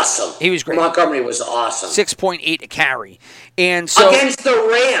was awesome. He was great. Montgomery was awesome. 6.8 a carry, and so against the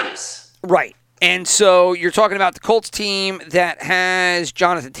Rams, right? And so you're talking about the Colts team that has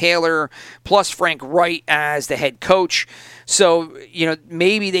Jonathan Taylor plus Frank Wright as the head coach. So,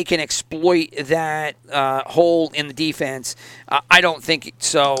 maybe they can exploit that hole in the defense. I don't think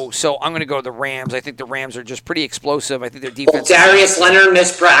so. So I'm going to go to the Rams. I think the Rams are just pretty explosive. I think their defense. Well, Darius Leonard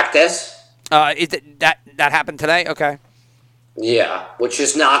missed practice. Is that happened today? Okay. Yeah, which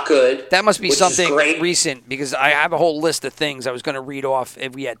is not good. That must be something recent because I have a whole list of things I was going to read off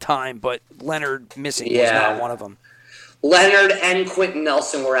if we had time, but Leonard missing was not one of them. Leonard and Quentin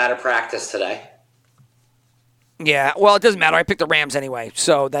Nelson were out of practice today. Yeah, well, it doesn't matter. I picked the Rams anyway,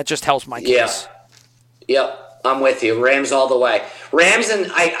 so that just helps my case. Yep, I'm with you. Rams all the way. Rams, and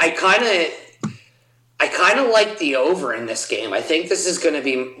I kind of like the over in this game. I think this is going to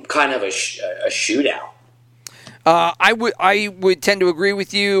be kind of a shootout. I would tend to agree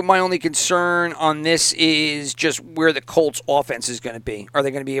with you. My only concern on this is just where the Colts offense is going to be. Are they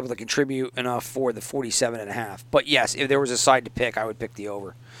going to be able to contribute enough for the 47.5? But yes, if there was a side to pick, I would pick the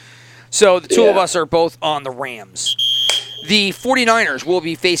over. So the two of us are both on the Rams. The 49ers will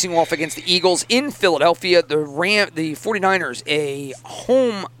be facing off against the Eagles in Philadelphia. The 49ers,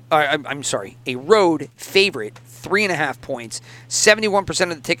 a road favorite, 3.5 points.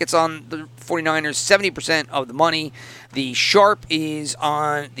 71% of the tickets on the 49ers, 70% of the money. The sharp is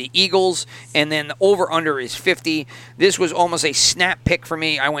on the Eagles, and then the over-under is 50. This was almost a snap pick for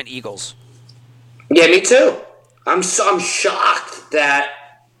me. I went Eagles. Yeah, me too. I'm shocked that.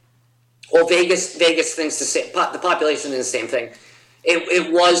 Well, Vegas thinks the same. The population is the same thing.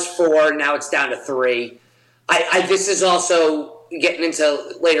 It was 4, now it's down to 3. This is also getting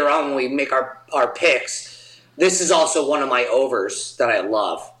into later on when we make our picks. This is also one of my overs that I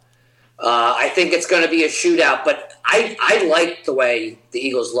love. I think it's going to be a shootout, but I liked the way the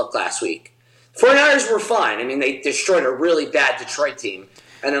Eagles looked last week. 49ers were fine. I mean, they destroyed a really bad Detroit team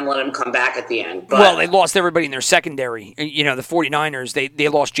and then let them come back at the end. But, well, they lost everybody in their secondary. The 49ers, they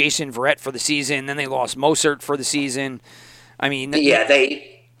lost Jason Verrett for the season. Then they lost Mostert for the season. I mean... Yeah,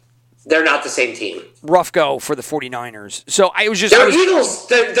 they're not the same team. Rough go for the 49ers. So I was just... Eagles,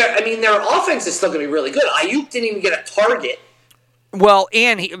 their offense is still going to be really good. Ayuk didn't even get a target. Well,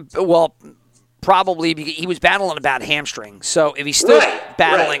 probably because he was battling a bad hamstring. So if he's still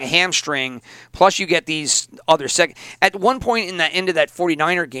battling a hamstring, plus you get these other at one point in the end of that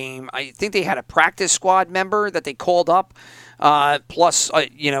 49er game, I think they had a practice squad member that they called up, plus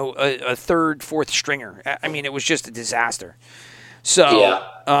a third, fourth stringer. I mean, it was just a disaster. So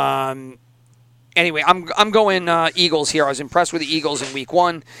anyway, I'm going Eagles here. I was impressed with the Eagles in week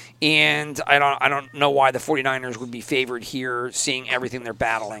 1, and I don't know why the 49ers would be favored here, seeing everything they're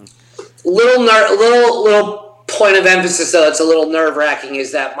battling. Little point of emphasis, though, it's a little nerve-wracking,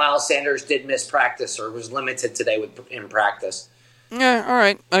 is that Miles Sanders did miss practice or was limited today in practice. Yeah, all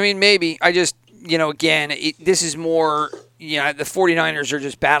right. I mean, maybe. I just, again, this is more, the 49ers are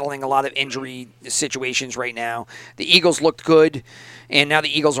just battling a lot of injury situations right now. The Eagles looked good, and now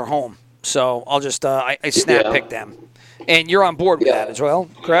the Eagles are home. So I'll just, I pick them. And you're on board with that as well,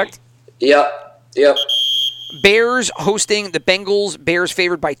 correct? Yep. Bears hosting the Bengals. Bears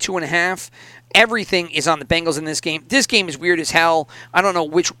favored by 2.5. Everything is on the Bengals in this game. This game is weird as hell. I don't know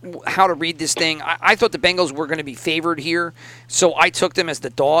how to read this thing. I thought the Bengals were going to be favored here, so I took them as the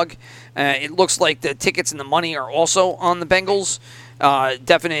dog. It looks like the tickets and the money are also on the Bengals.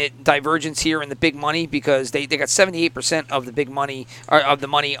 Definite divergence here in the big money because they got 78% of the big money of the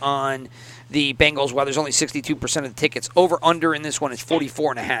money on the Bengals, while there's only 62% of the tickets. Over under in this one is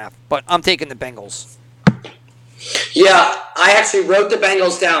 44.5, but I'm taking the Bengals. Yeah, I actually wrote the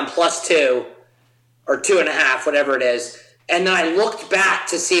Bengals down +2 or 2.5, whatever it is, and then I looked back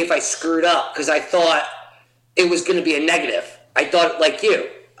to see if I screwed up because I thought it was going to be a negative. I thought, like you,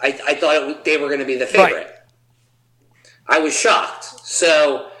 I thought they were going to be the favorite. Right. I was shocked.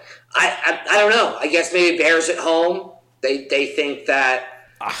 So I don't know. I guess maybe Bears at home. They think that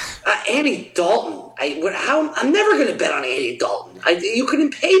Andy Dalton. I'm never going to bet on Andy Dalton. You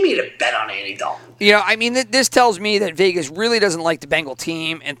couldn't pay me to bet on Andy Dalton. I mean, this tells me that Vegas really doesn't like the Bengal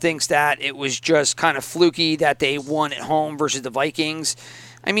team and thinks that it was just kind of fluky that they won at home versus the Vikings.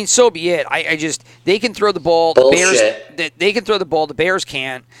 I mean, so be it. I just they can throw the ball. Bullshit. The Bears, they can throw the ball. The Bears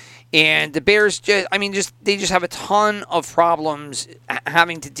can't. And the Bears, they just have a ton of problems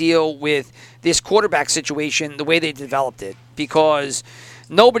having to deal with this quarterback situation the way they developed it, because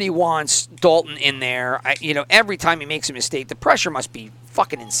nobody wants Dalton in there. Every time he makes a mistake, the pressure must be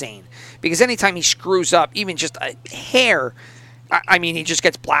fucking insane, because anytime he screws up, even just a hair, he just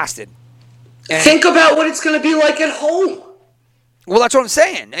gets blasted. And think about what it's going to be like at home. Well, that's what I'm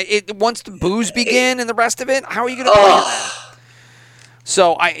saying. Once the boos begin and the rest of it, how are you going to play that?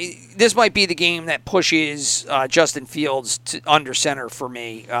 So this might be the game that pushes Justin Fields to under center for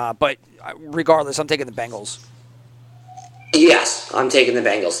me. But regardless, I'm taking the Bengals. Yes, I'm taking the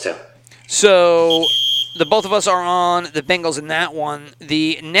Bengals too. So the both of us are on the Bengals in that one.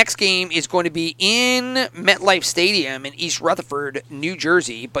 The next game is going to be in MetLife Stadium in East Rutherford, New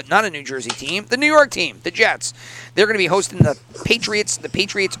Jersey, but not a New Jersey team. The New York team, the Jets. They're going to be hosting the Patriots. The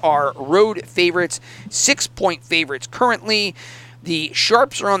Patriots are road favorites, 6-point favorites currently. The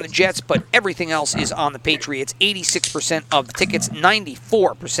Sharps are on the Jets, but everything else is on the Patriots. 86% of the tickets,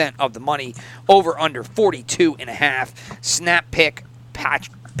 94% of the money, over under 42.5. Snap pick,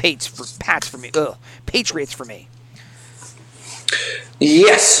 Patriots for me. Patriots for me.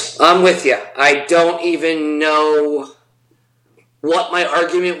 Yes, I'm with you. I don't even know what my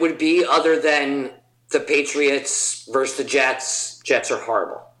argument would be other than the Patriots versus the Jets. Jets are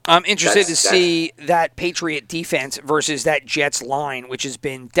horrible. I'm interested to see that Patriot defense versus that Jets line, which has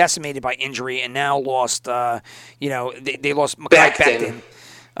been decimated by injury and now lost, they lost Becton.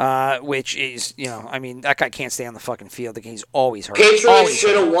 Which is, that guy can't stay on the fucking field. He's always hurt. Patriots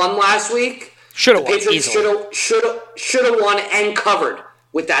should have won last week. Should have won. Patriots should have won and covered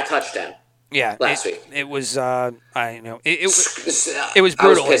with that touchdown. Yeah, last week. It was, it was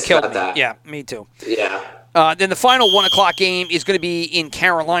brutal. It killed me. That. Yeah, me too. Yeah. Then the final 1 o'clock game is going to be in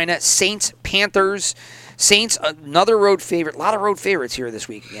Carolina. Saints-Panthers. Saints, another road favorite. A lot of road favorites here this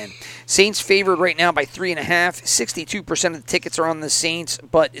week again. Saints favored right now by 3.5. 62% of the tickets are on the Saints,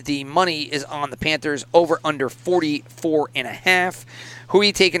 but the money is on the Panthers, over under 44.5. Who are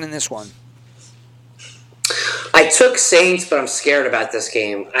you taking in this one? I took Saints, but I'm scared about this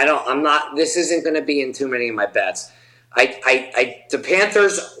game. This isn't going to be in too many of my bets. The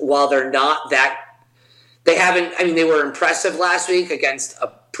Panthers, while they're not that, they were impressive last week against a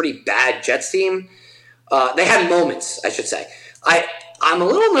pretty bad Jets team. They had moments, I should say. I'm a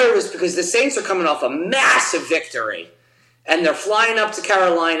little nervous because the Saints are coming off a massive victory, and they're flying up to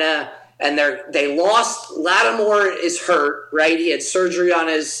Carolina, and they lost. Lattimore is hurt, right? He had surgery on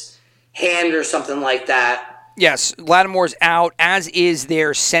his hand or something like that. Yes, Lattimore's out, as is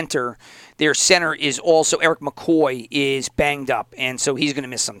their center. Their center is also, Eric McCoy is banged up, and so he's going to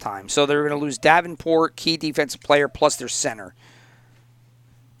miss some time. So they're going to lose Davenport, key defensive player, plus their center.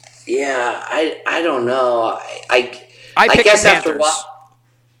 Yeah, I don't know. I picked guess the after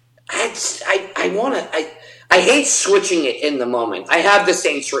Panthers. I hate switching it in the moment. I have the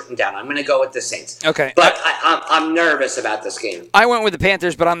Saints written down. I'm going to go with the Saints. Okay. But I'm nervous about this game. I went with the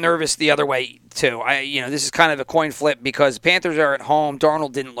Panthers, but I'm nervous the other way, too. This is kind of a coin flip because the Panthers are at home.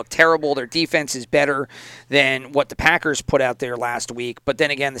 Darnold didn't look terrible. Their defense is better than what the Packers put out there last week. But then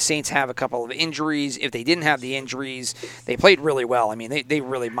again, the Saints have a couple of injuries. If they didn't have the injuries, they played really well. I mean, they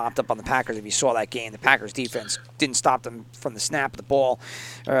really mopped up on the Packers if you saw that game. The Packers defense didn't stop them from the snap of the ball,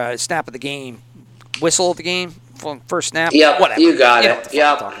 snap of the game. Whistle of the game, first snap, whatever. You got know it. what the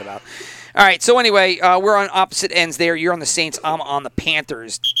fuck I'm talking about. All right, so anyway, we're on opposite ends there. You're on the Saints, I'm on the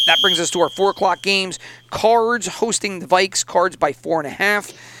Panthers. That brings us to our 4 o'clock games. Cards hosting the Vikes, Cards by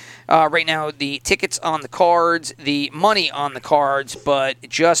 4.5. Right now, the tickets on the Cards, the money on the Cards, but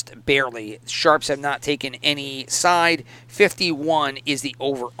just barely. Sharps have not taken any side. 51 is the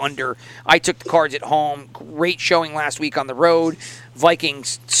over-under. I took the Cards at home. Great showing last week on the road.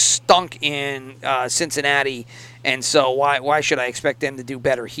 Vikings stunk in Cincinnati, and so why should I expect them to do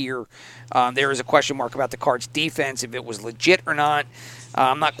better here? There is a question mark about the Cards' defense, if it was legit or not.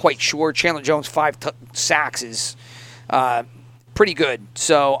 I'm not quite sure. Chandler Jones' 5 sacks is pretty good.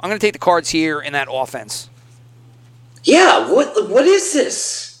 So I'm going to take the Cards here in that offense. Yeah, what is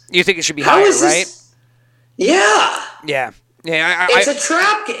this? You think it should be higher, right? Yeah. Yeah. It's a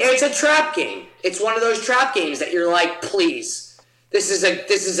trap. It's a trap game. It's one of those trap games that you're like, please. This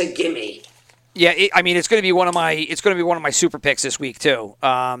is a gimme. Yeah, it's going to be one of my super picks this week too.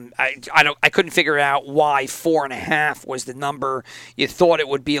 I couldn't figure out why 4.5 was the number. You thought it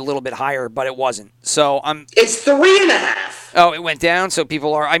would be a little bit higher, but it wasn't. So It's 3.5. Oh, it went down, so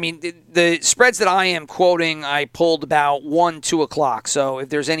people are... I mean, the spreads that I am quoting, I pulled about 1, 2 o'clock. So if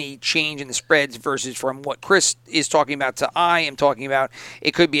there's any change in the spreads versus from what Chris is talking about to I am talking about,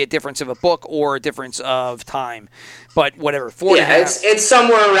 it could be a difference of a book or a difference of time. But whatever, 4.5. Yeah, it's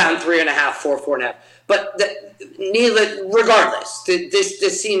somewhere around 3.5, 4.5. But regardless,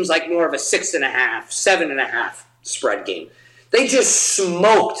 this seems like more of a 6.5, 7.5 spread game. They just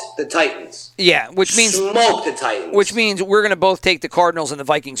smoked the Titans. Yeah, which means smoked the Titans. Which means we're going to both take the Cardinals and the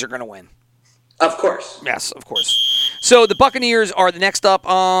Vikings are going to win. Of course. Yes, of course. So the Buccaneers are the next up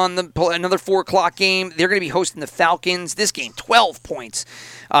on another 4 o'clock game. They're going to be hosting the Falcons. This game, 12 points.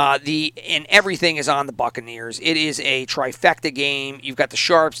 And everything is on the Buccaneers. It is a trifecta game. You've got the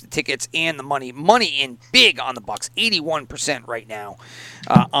sharps, the tickets, and the money. Money in big on the Bucs, 81% right now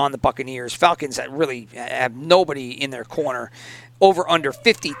on the Buccaneers. Falcons that really have nobody in their corner. Over under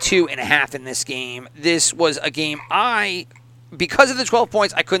 52.5 in this game. This was a game because of the 12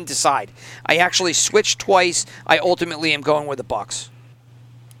 points, I couldn't decide. I actually switched twice. I ultimately am going with the Bucs.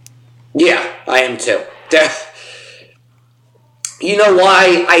 Yeah, I am too. You know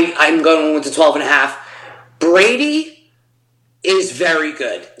why I'm going with the 12.5? Brady is very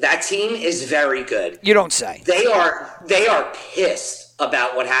good. That team is very good. You don't say. They are pissed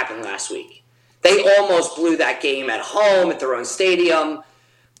about what happened last week. They almost blew that game at home at their own stadium.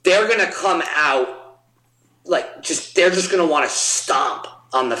 They're going to come out they're just going to want to stomp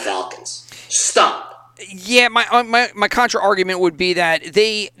on the Falcons. Stomp. Yeah, my contra argument would be that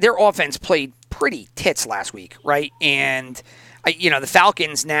their offense played pretty tits last week, right? And the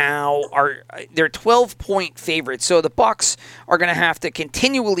Falcons now they're 12-point favorites, so the Bucs are going to have to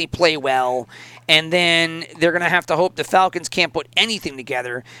continually play well, and then they're going to have to hope the Falcons can't put anything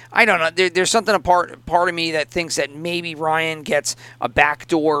together. I don't know. There's something part of me that thinks that maybe Ryan gets a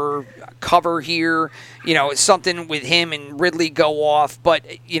backdoor cover here. Something with him and Ridley go off, but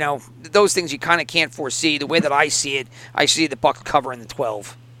those things you kind of can't foresee. The way that I see it, I see the Bucs covering the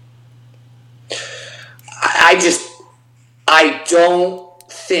 12. I don't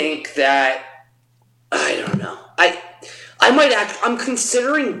think that. I don't know. I'm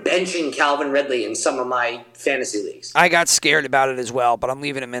considering benching Calvin Ridley in some of my fantasy leagues. I got scared about it as well, but I'm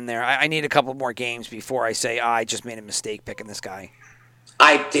leaving him in there. I need a couple more games before I say I just made a mistake picking this guy.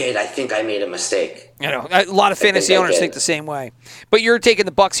 I did. I think I made a mistake. A lot of fantasy owners think the same way. But you're taking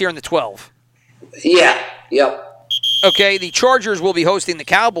the Bucs here in the 12. Yeah. Yep. Okay, the Chargers will be hosting the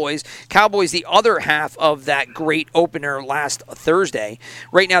Cowboys. Cowboys, the other half of that great opener last Thursday.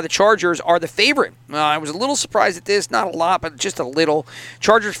 Right now, the Chargers are the favorite. I was a little surprised at this. Not a lot, but just a little.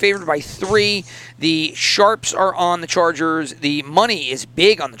 Chargers favored by 3. The sharps are on the Chargers. The money is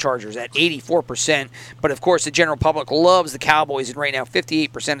big on the Chargers at 84%. But, of course, the general public loves the Cowboys, and right now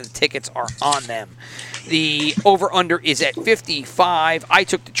 58% of the tickets are on them. The over-under is at 55. I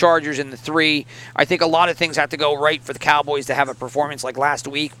took the Chargers in the 3. I think a lot of things have to go right for the Cowboys to have a performance like last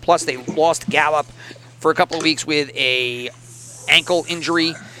week. Plus, they lost Gallup for a couple of weeks with a ankle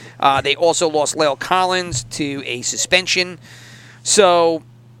injury. They also lost La'el Collins to a suspension. So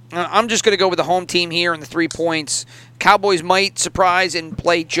I'm just going to go with the home team here and the 3 points. Cowboys might surprise and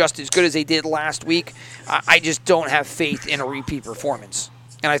play just as good as they did last week. I just don't have faith in a repeat performance.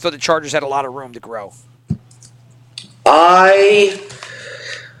 And I thought the Chargers had a lot of room to grow. I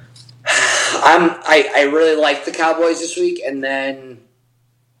really like the Cowboys this week, and then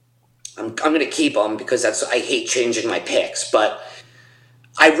I'm going to keep them because I hate changing my picks. But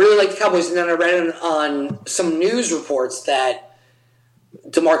I really like the Cowboys, and then I read on some news reports that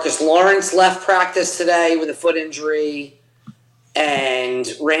DeMarcus Lawrence left practice today with a foot injury,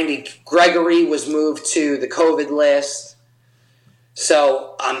 and Randy Gregory was moved to the COVID list.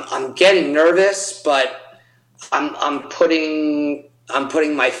 So I'm getting nervous, but I'm putting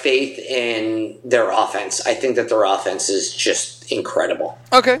my faith in their offense. I think that their offense is just incredible.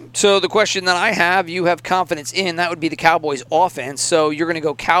 Okay, so the question that I have, you have confidence in, that would be the Cowboys' offense. So you're going to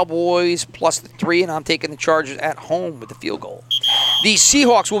go Cowboys plus the 3, and I'm taking the Chargers at home with the field goal. The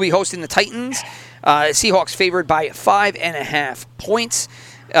Seahawks will be hosting the Titans. Seahawks favored by 5.5 points.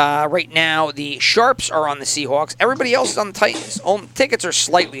 Right now, the sharps are on the Seahawks. Everybody else is on the Titans. Tickets are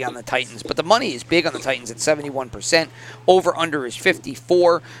slightly on the Titans, but the money is big on the Titans at 71%. Over-under is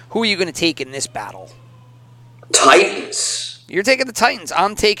 54. Who are you going to take in this battle? Titans. You're taking the Titans.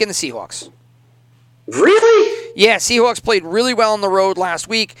 I'm taking the Seahawks. Really? Yeah, Seahawks played really well on the road last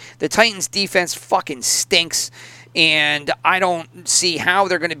week. The Titans' defense fucking stinks. and I don't see how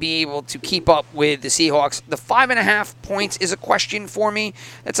they're going to be able to keep up with the Seahawks. The 5.5 points is a question for me.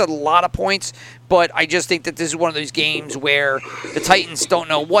 That's a lot of points, but I just think that this is one of those games where the Titans don't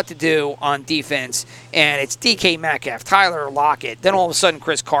know what to do on defense, and it's DK Metcalf, Tyler Lockett, then all of a sudden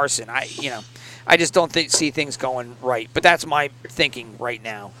Chris Carson. I just don't see things going right, but that's my thinking right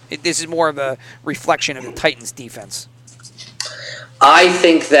now. This is more of a reflection of the Titans' defense. I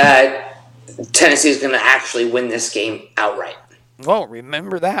think that Tennessee is going to actually win this game outright. Oh,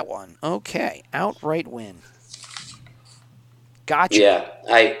 remember that one. Okay, outright win. Gotcha. Yeah,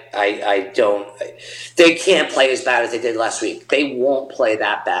 I don't. They can't play as bad as they did last week. They won't play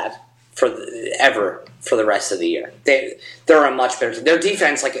that bad ever for the rest of the year. They're a much better team. Their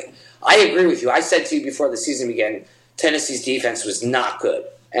defense, I agree with you. I said to you before the season began, Tennessee's defense was not good,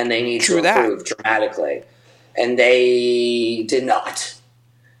 and they need to improve dramatically. And they did not.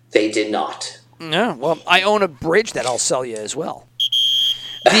 They did not. No, well, I own a bridge that I'll sell you as well.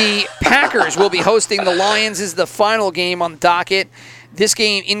 The Packers will be hosting the Lions is the final game on the docket. This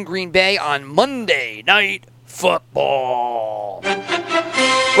game in Green Bay on Monday Night Football.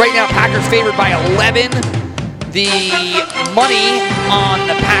 Right now, Packers favored by 11. The money on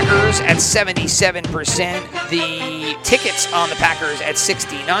the Packers at 77%. The tickets on the Packers at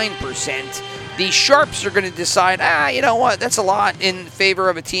 69%. The Sharps are going to decide, you know what, that's a lot in favor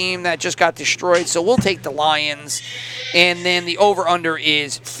of a team that just got destroyed, so we'll take the Lions. And then the over-under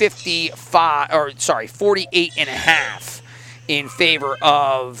is 48.5 in favor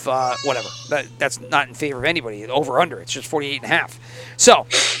of whatever. That's not in favor of anybody. Over-under, it's just 48.5. So,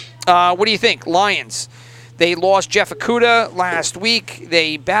 what do you think? Lions. They lost Jeff Okudah last week.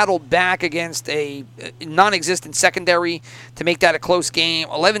 They battled back against a non-existent secondary to make that a close game.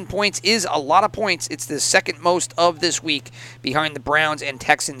 11 points is a lot of points. It's the second most of this week behind the Browns and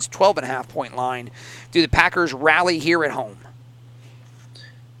Texans' 12.5-point line. Do the Packers rally here at home?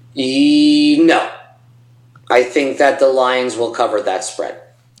 No. I think that the Lions will cover that spread.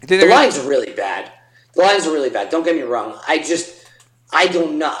 The Lions are really bad. Don't get me wrong. I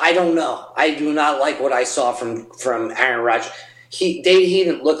don't know. I do not like what I saw from Aaron Rodgers. He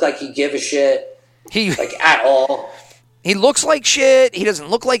didn't look like he gave a shit. At all. He looks like shit. He doesn't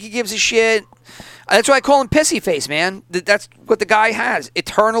look like he gives a shit. That's why I call him pissy face, man. That's what the guy has.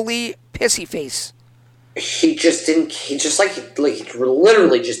 Eternally pissy face. He just didn't. He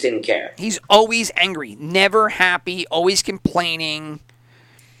literally just didn't care. He's always angry, never happy, always complaining.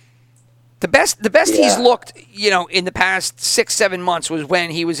 The best he's looked, in the past 6-7 months was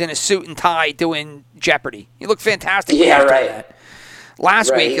when he was in a suit and tie doing Jeopardy. He looked fantastic. Yeah, right. That.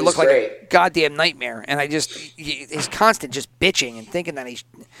 Last week, he looked like great. a goddamn nightmare, and his constant just bitching and thinking that he's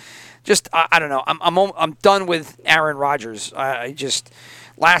just I don't know. I'm done with Aaron Rodgers.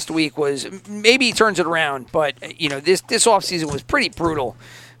 Last week was maybe he turns it around, but this offseason was pretty brutal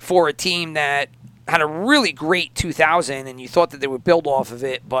for a team that had a really great 2000, and you thought that they would build off of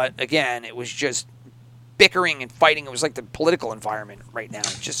it, but again, it was just bickering and fighting. It was like the political environment right now.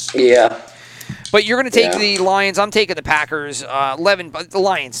 But you're going to take the Lions. I'm taking the Packers. 11, but the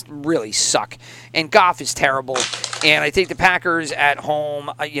Lions really suck, and Goff is terrible. And I take the Packers at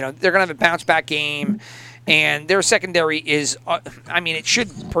home. They're going to have a bounce back game. And their secondary is, it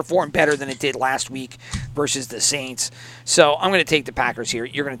should perform better than it did last week versus the Saints. So I'm going to take the Packers here.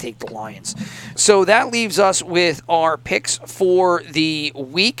 You're going to take the Lions. So that leaves us with our picks for the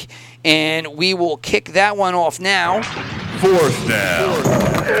week. And we will kick that one off now. Fourth down.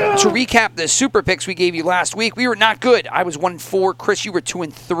 To recap the super picks we gave you last week, we were not good. I was 1-4. Chris, you were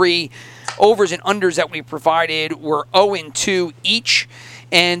 2-3. Overs and unders that we provided were 0-2 each.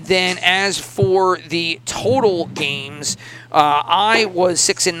 And then as for the total games, I was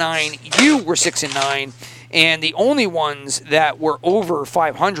 6-9. You were 6-9. And the only ones that were over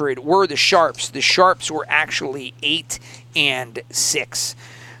 500 were the Sharps. The Sharps were actually 8-6.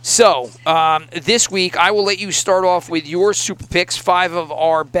 So this week, I will let you start off with your super picks, 5 of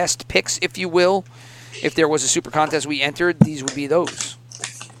our best picks, if you will. If there was a super contest we entered, these would be those.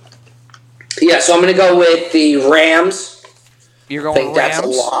 Yeah, so I'm going to go with the Rams. You're going Rams? That's a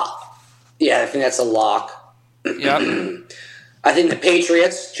lock. Yeah, I think that's a lock. Yep. I think the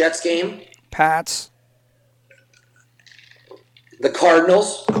Patriots, Jets game. Pats. The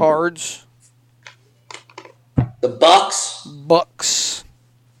Cardinals. Cards. The Bucks. Bucks.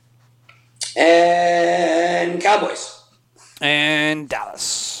 And Cowboys. And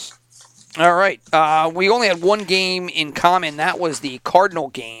Dallas. All right. We only had one game in common. That was the Cardinal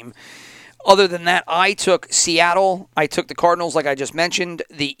game. Other than that, I took Seattle. I took the Cardinals, like I just mentioned.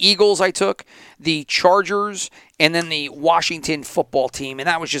 The Eagles I took, the Chargers, and then the Washington football team. And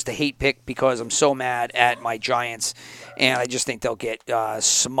that was just a hate pick because I'm so mad at my Giants, and I just think they'll get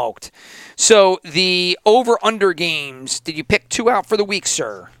smoked. So the over-under games, did you pick 2 out for the week,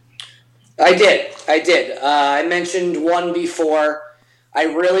 sir? I did. I mentioned one before. I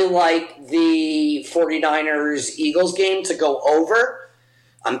really like the 49ers-Eagles game to go over.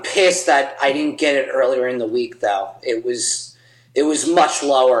 I'm pissed that I didn't get it earlier in the week, though. It was much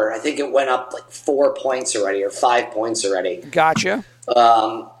lower. I think it went up like 4 points already or 5 points already. Gotcha.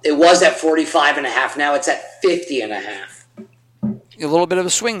 It was at 45.5. Now it's at 50.5. A little bit of a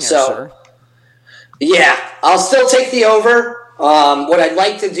swing there, sir. Yeah, I'll still take the over. What I'd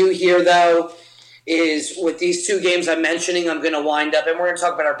like to do here, though, is with these 2 games I'm mentioning, I'm going to wind up, and we're going to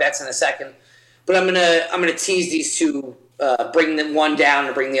talk about our bets in a second, but I'm going to tease these 2. Bring the one down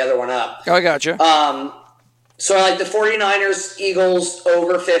and bring the other one up. Oh, I gotcha. So I like the 49ers, Eagles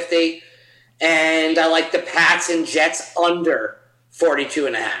over 50, and I like the Pats and Jets under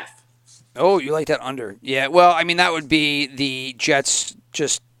 42.5. Oh, you like that under. Yeah, well, I mean, that would be the Jets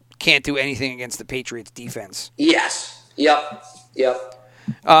just can't do anything against the Patriots defense. Yes. Yep.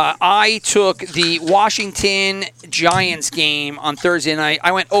 I took the Washington Giants game on Thursday night.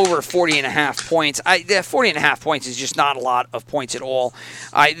 I went over 40.5 points. 40.5 points is just not a lot of points at all.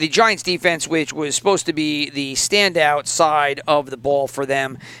 The Giants defense, which was supposed to be the standout side of the ball for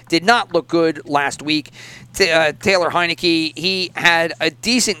them, did not look good last week. Taylor Heineke, he had a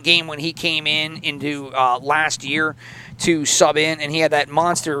decent game when he came into last year to sub in, and he had that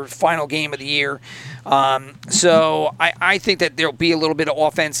monster final game of the year. So I think that there'll be a little bit of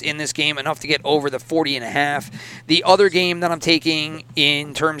offense in this game, enough to get over the 40.5. The other game that I'm taking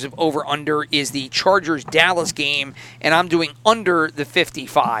in terms of over-under is the Chargers-Dallas game, and I'm doing under the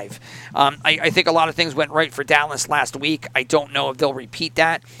 55. I think a lot of things went right for Dallas last week. I don't know if they'll repeat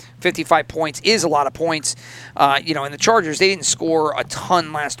that. 55 points is a lot of points. And the Chargers, they didn't score a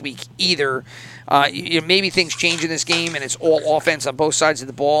ton last week either. Maybe things change in this game, and it's all offense on both sides of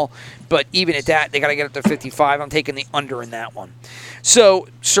the ball. But even at that, they got to get up to 55. I'm taking the under in that one. So,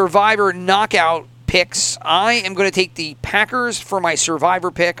 Survivor knockout picks. I am going to take the Packers for my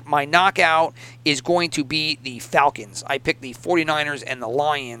Survivor pick. My knockout is going to be the Falcons. I picked the 49ers and the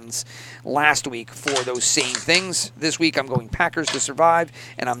Lions last week for those same things. This week, I'm going Packers to survive,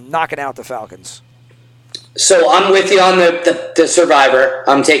 and I'm knocking out the Falcons. So I'm with you on the Survivor.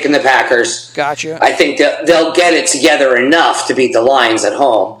 I'm taking the Packers. Gotcha. I think they'll get it together enough to beat the Lions at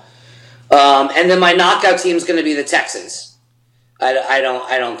home. And then my knockout team is going to be the Texans. I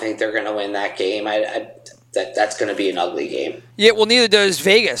don't think they're going to win that game. That's going to be an ugly game. Yeah, well, neither does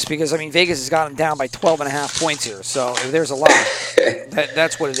Vegas, because Vegas has got them down by 12.5 points here. So if there's a lot,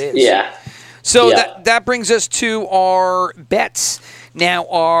 that's what it is. Yeah. So that brings us to our bets. Now,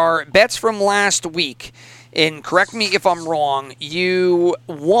 our bets from last week, and correct me if I'm wrong, you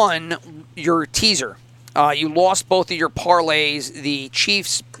won your teaser. You lost both of your parlays. The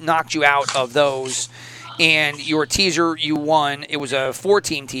Chiefs knocked you out of those. And your teaser, you won. It was a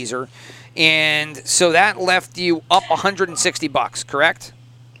 4-team teaser. And so that left you up $160, correct?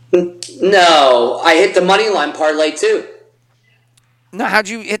 No, I hit the money line parlay too. No, how'd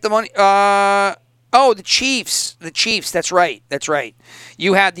you hit the money? The Chiefs. The Chiefs, that's right.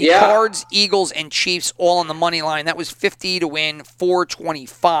 You had the Cards, Eagles, and Chiefs all on the money line. That was 50 to win,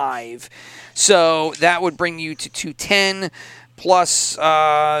 425. So that would bring you to 210 plus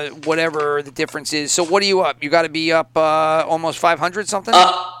whatever the difference is. So what are you up? You got to be up almost 500 something?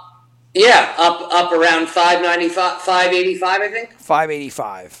 Yeah, up around 595, 585, I think.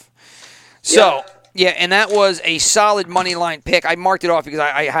 585. So, yeah, and that was a solid money line pick. I marked it off because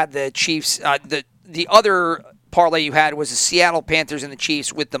I had the Chiefs. The other parlay you had was the Seattle Panthers and the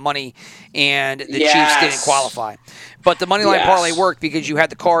Chiefs with the money, and the Chiefs didn't qualify. But the money line parlay worked because you had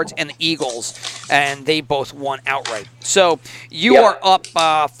the Cards and the Eagles, and they both won outright. So you are up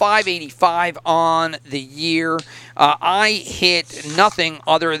 585 on the year. I hit nothing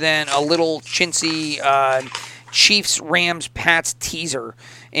other than a little chintzy Chiefs, Rams, Pats teaser,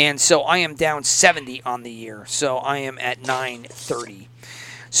 and so I am down 70 on the year. So I am at 930.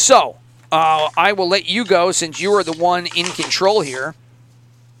 So I will let you go since you are the one in control here.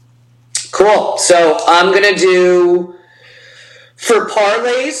 Cool. So I'm going to do, for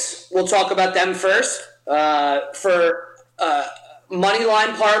parlays, we'll talk about them first. For money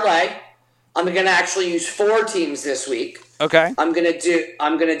line parlay, I'm going to actually use 4 teams this week. Okay. I'm going to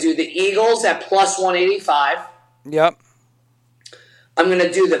do the Eagles at plus 185. Yep. I'm going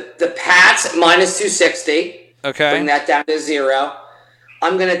to do the Pats at minus 260. Okay. Bring that down to 0.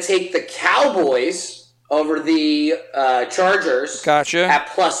 I'm going to take the Cowboys over the Chargers. Gotcha. At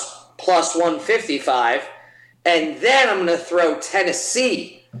plus 155. And then I'm going to throw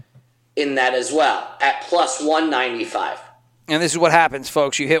Tennessee in that as well at plus 195. And this is what happens,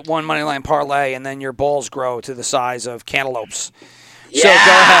 folks. You hit one money line parlay, and then your balls grow to the size of cantaloupes. Yeah. So go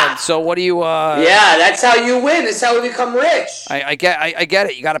ahead. So what do you? Yeah, that's how you win. That's how we become rich. I get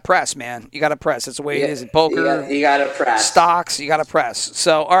it. You got to press, man. You got to press. That's the way it is in poker. You got to press. Stocks. You got to press.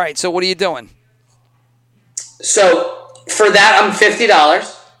 So all right. So what are you doing? So for that, I'm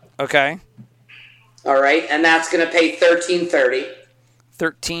 $50. Okay. All right, and that's going to pay $13.30.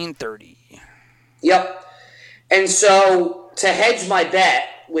 $13.30. Yep. And so to hedge my bet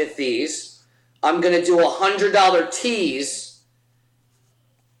with these, I'm going to do a $100 tease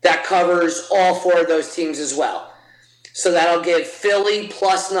that covers all four of those teams as well. So that'll give Philly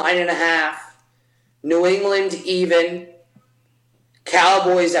plus 9.5, New England even,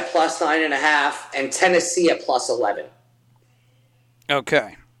 Cowboys at plus 9.5, and Tennessee at plus 11.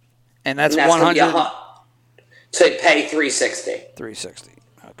 Okay. And that's 100 to pay $360. $360.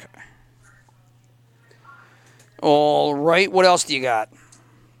 Okay. All right. What else do you got?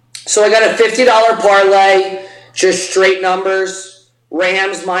 So I got a $50 parlay, just straight numbers.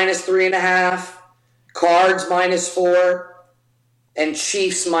 Rams minus 3.5, Cards minus 4, and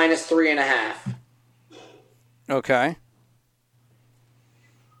Chiefs minus 3.5. Okay.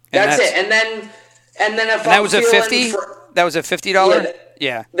 That's it. And then if that was a 50. That was a $50.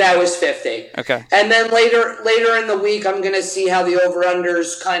 Yeah. That was 50. Okay. And then later in the week, I'm going to see how the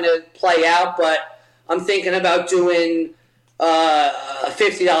over-unders kind of play out, but I'm thinking about doing a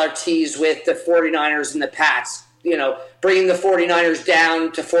 $50 tease with the 49ers and the Pats. You know, bringing the 49ers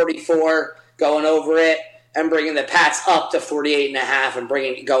down to 44, going over it, and bringing the Pats up to 48.5 and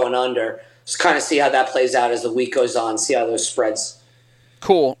bringing it going under. Just kind of see how that plays out as the week goes on, see how those spreads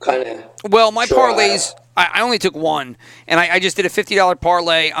cool. kind of. Well, my parlays, I only took one, and I just did a $50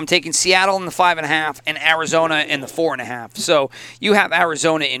 parlay. I'm taking Seattle in the 5.5 and Arizona in the 4.5. So you have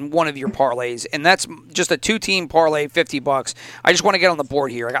Arizona in one of your parlays, and that's just a two-team parlay, $50. I just want to get on the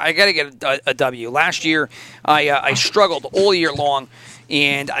board here. I got to get a W. Last year, I struggled all year long,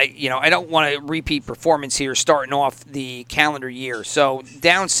 and I don't want to repeat performance here starting off the calendar year. So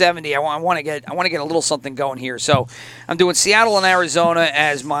down 70, I want to get a little something going here. So I'm doing Seattle and Arizona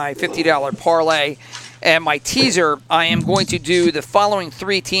as my $50 parlay. And my teaser, I am going to do the following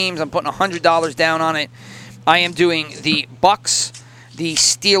three teams. I'm putting $100 down on it. I am doing the Bucks, the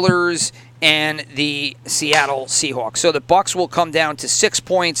Steelers, and the Seattle Seahawks. So the Bucks will come down to 6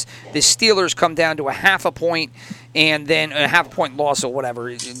 points. The Steelers come down to a half a point, and then a half a point loss or whatever.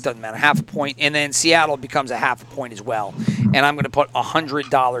 It doesn't matter, half a point. And then Seattle becomes a half a point as well. And I'm going to put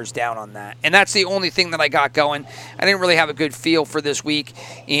 $100 down on that. And that's the only thing that I got going. I didn't really have a good feel for this week.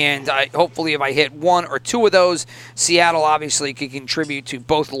 And hopefully if I hit one or two of those, Seattle obviously could contribute to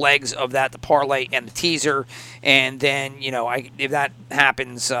both legs of that, the parlay and the teaser. And then, if that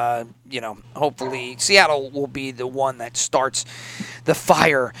happens, hopefully Seattle will be the one that starts the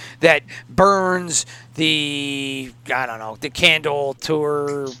fire that burns the candle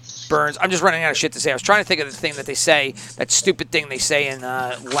tour burns. I'm just running out of shit to say. I was trying to think of the thing that they say, that stupid thing they say in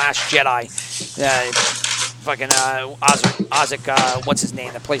Last Jedi. Fucking Ozzy, what's his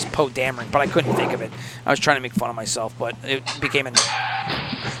name, that plays Poe Dameron, but I couldn't think of it. I was trying to make fun of myself, but it became a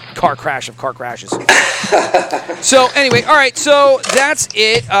car crash of car crashes. So anyway, all right, so that's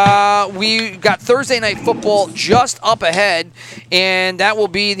it. We got Thursday Night Football just up ahead, and that will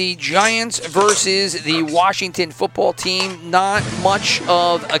be the Giants versus the Washington football team. Not much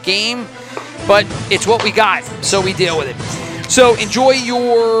of a game, but it's what we got, so we deal with it. So enjoy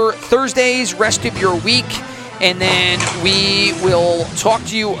your Thursdays, rest of your week, and then we will talk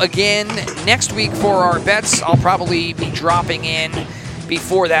to you again next week for our bets. I'll probably be dropping in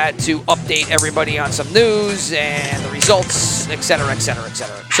before that to update everybody on some news and the results, etc., etc.,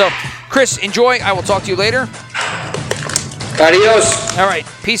 etc. So, Chris, enjoy. I will talk to you later. Adios. All right.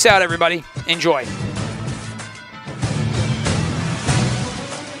 Peace out, everybody. Enjoy.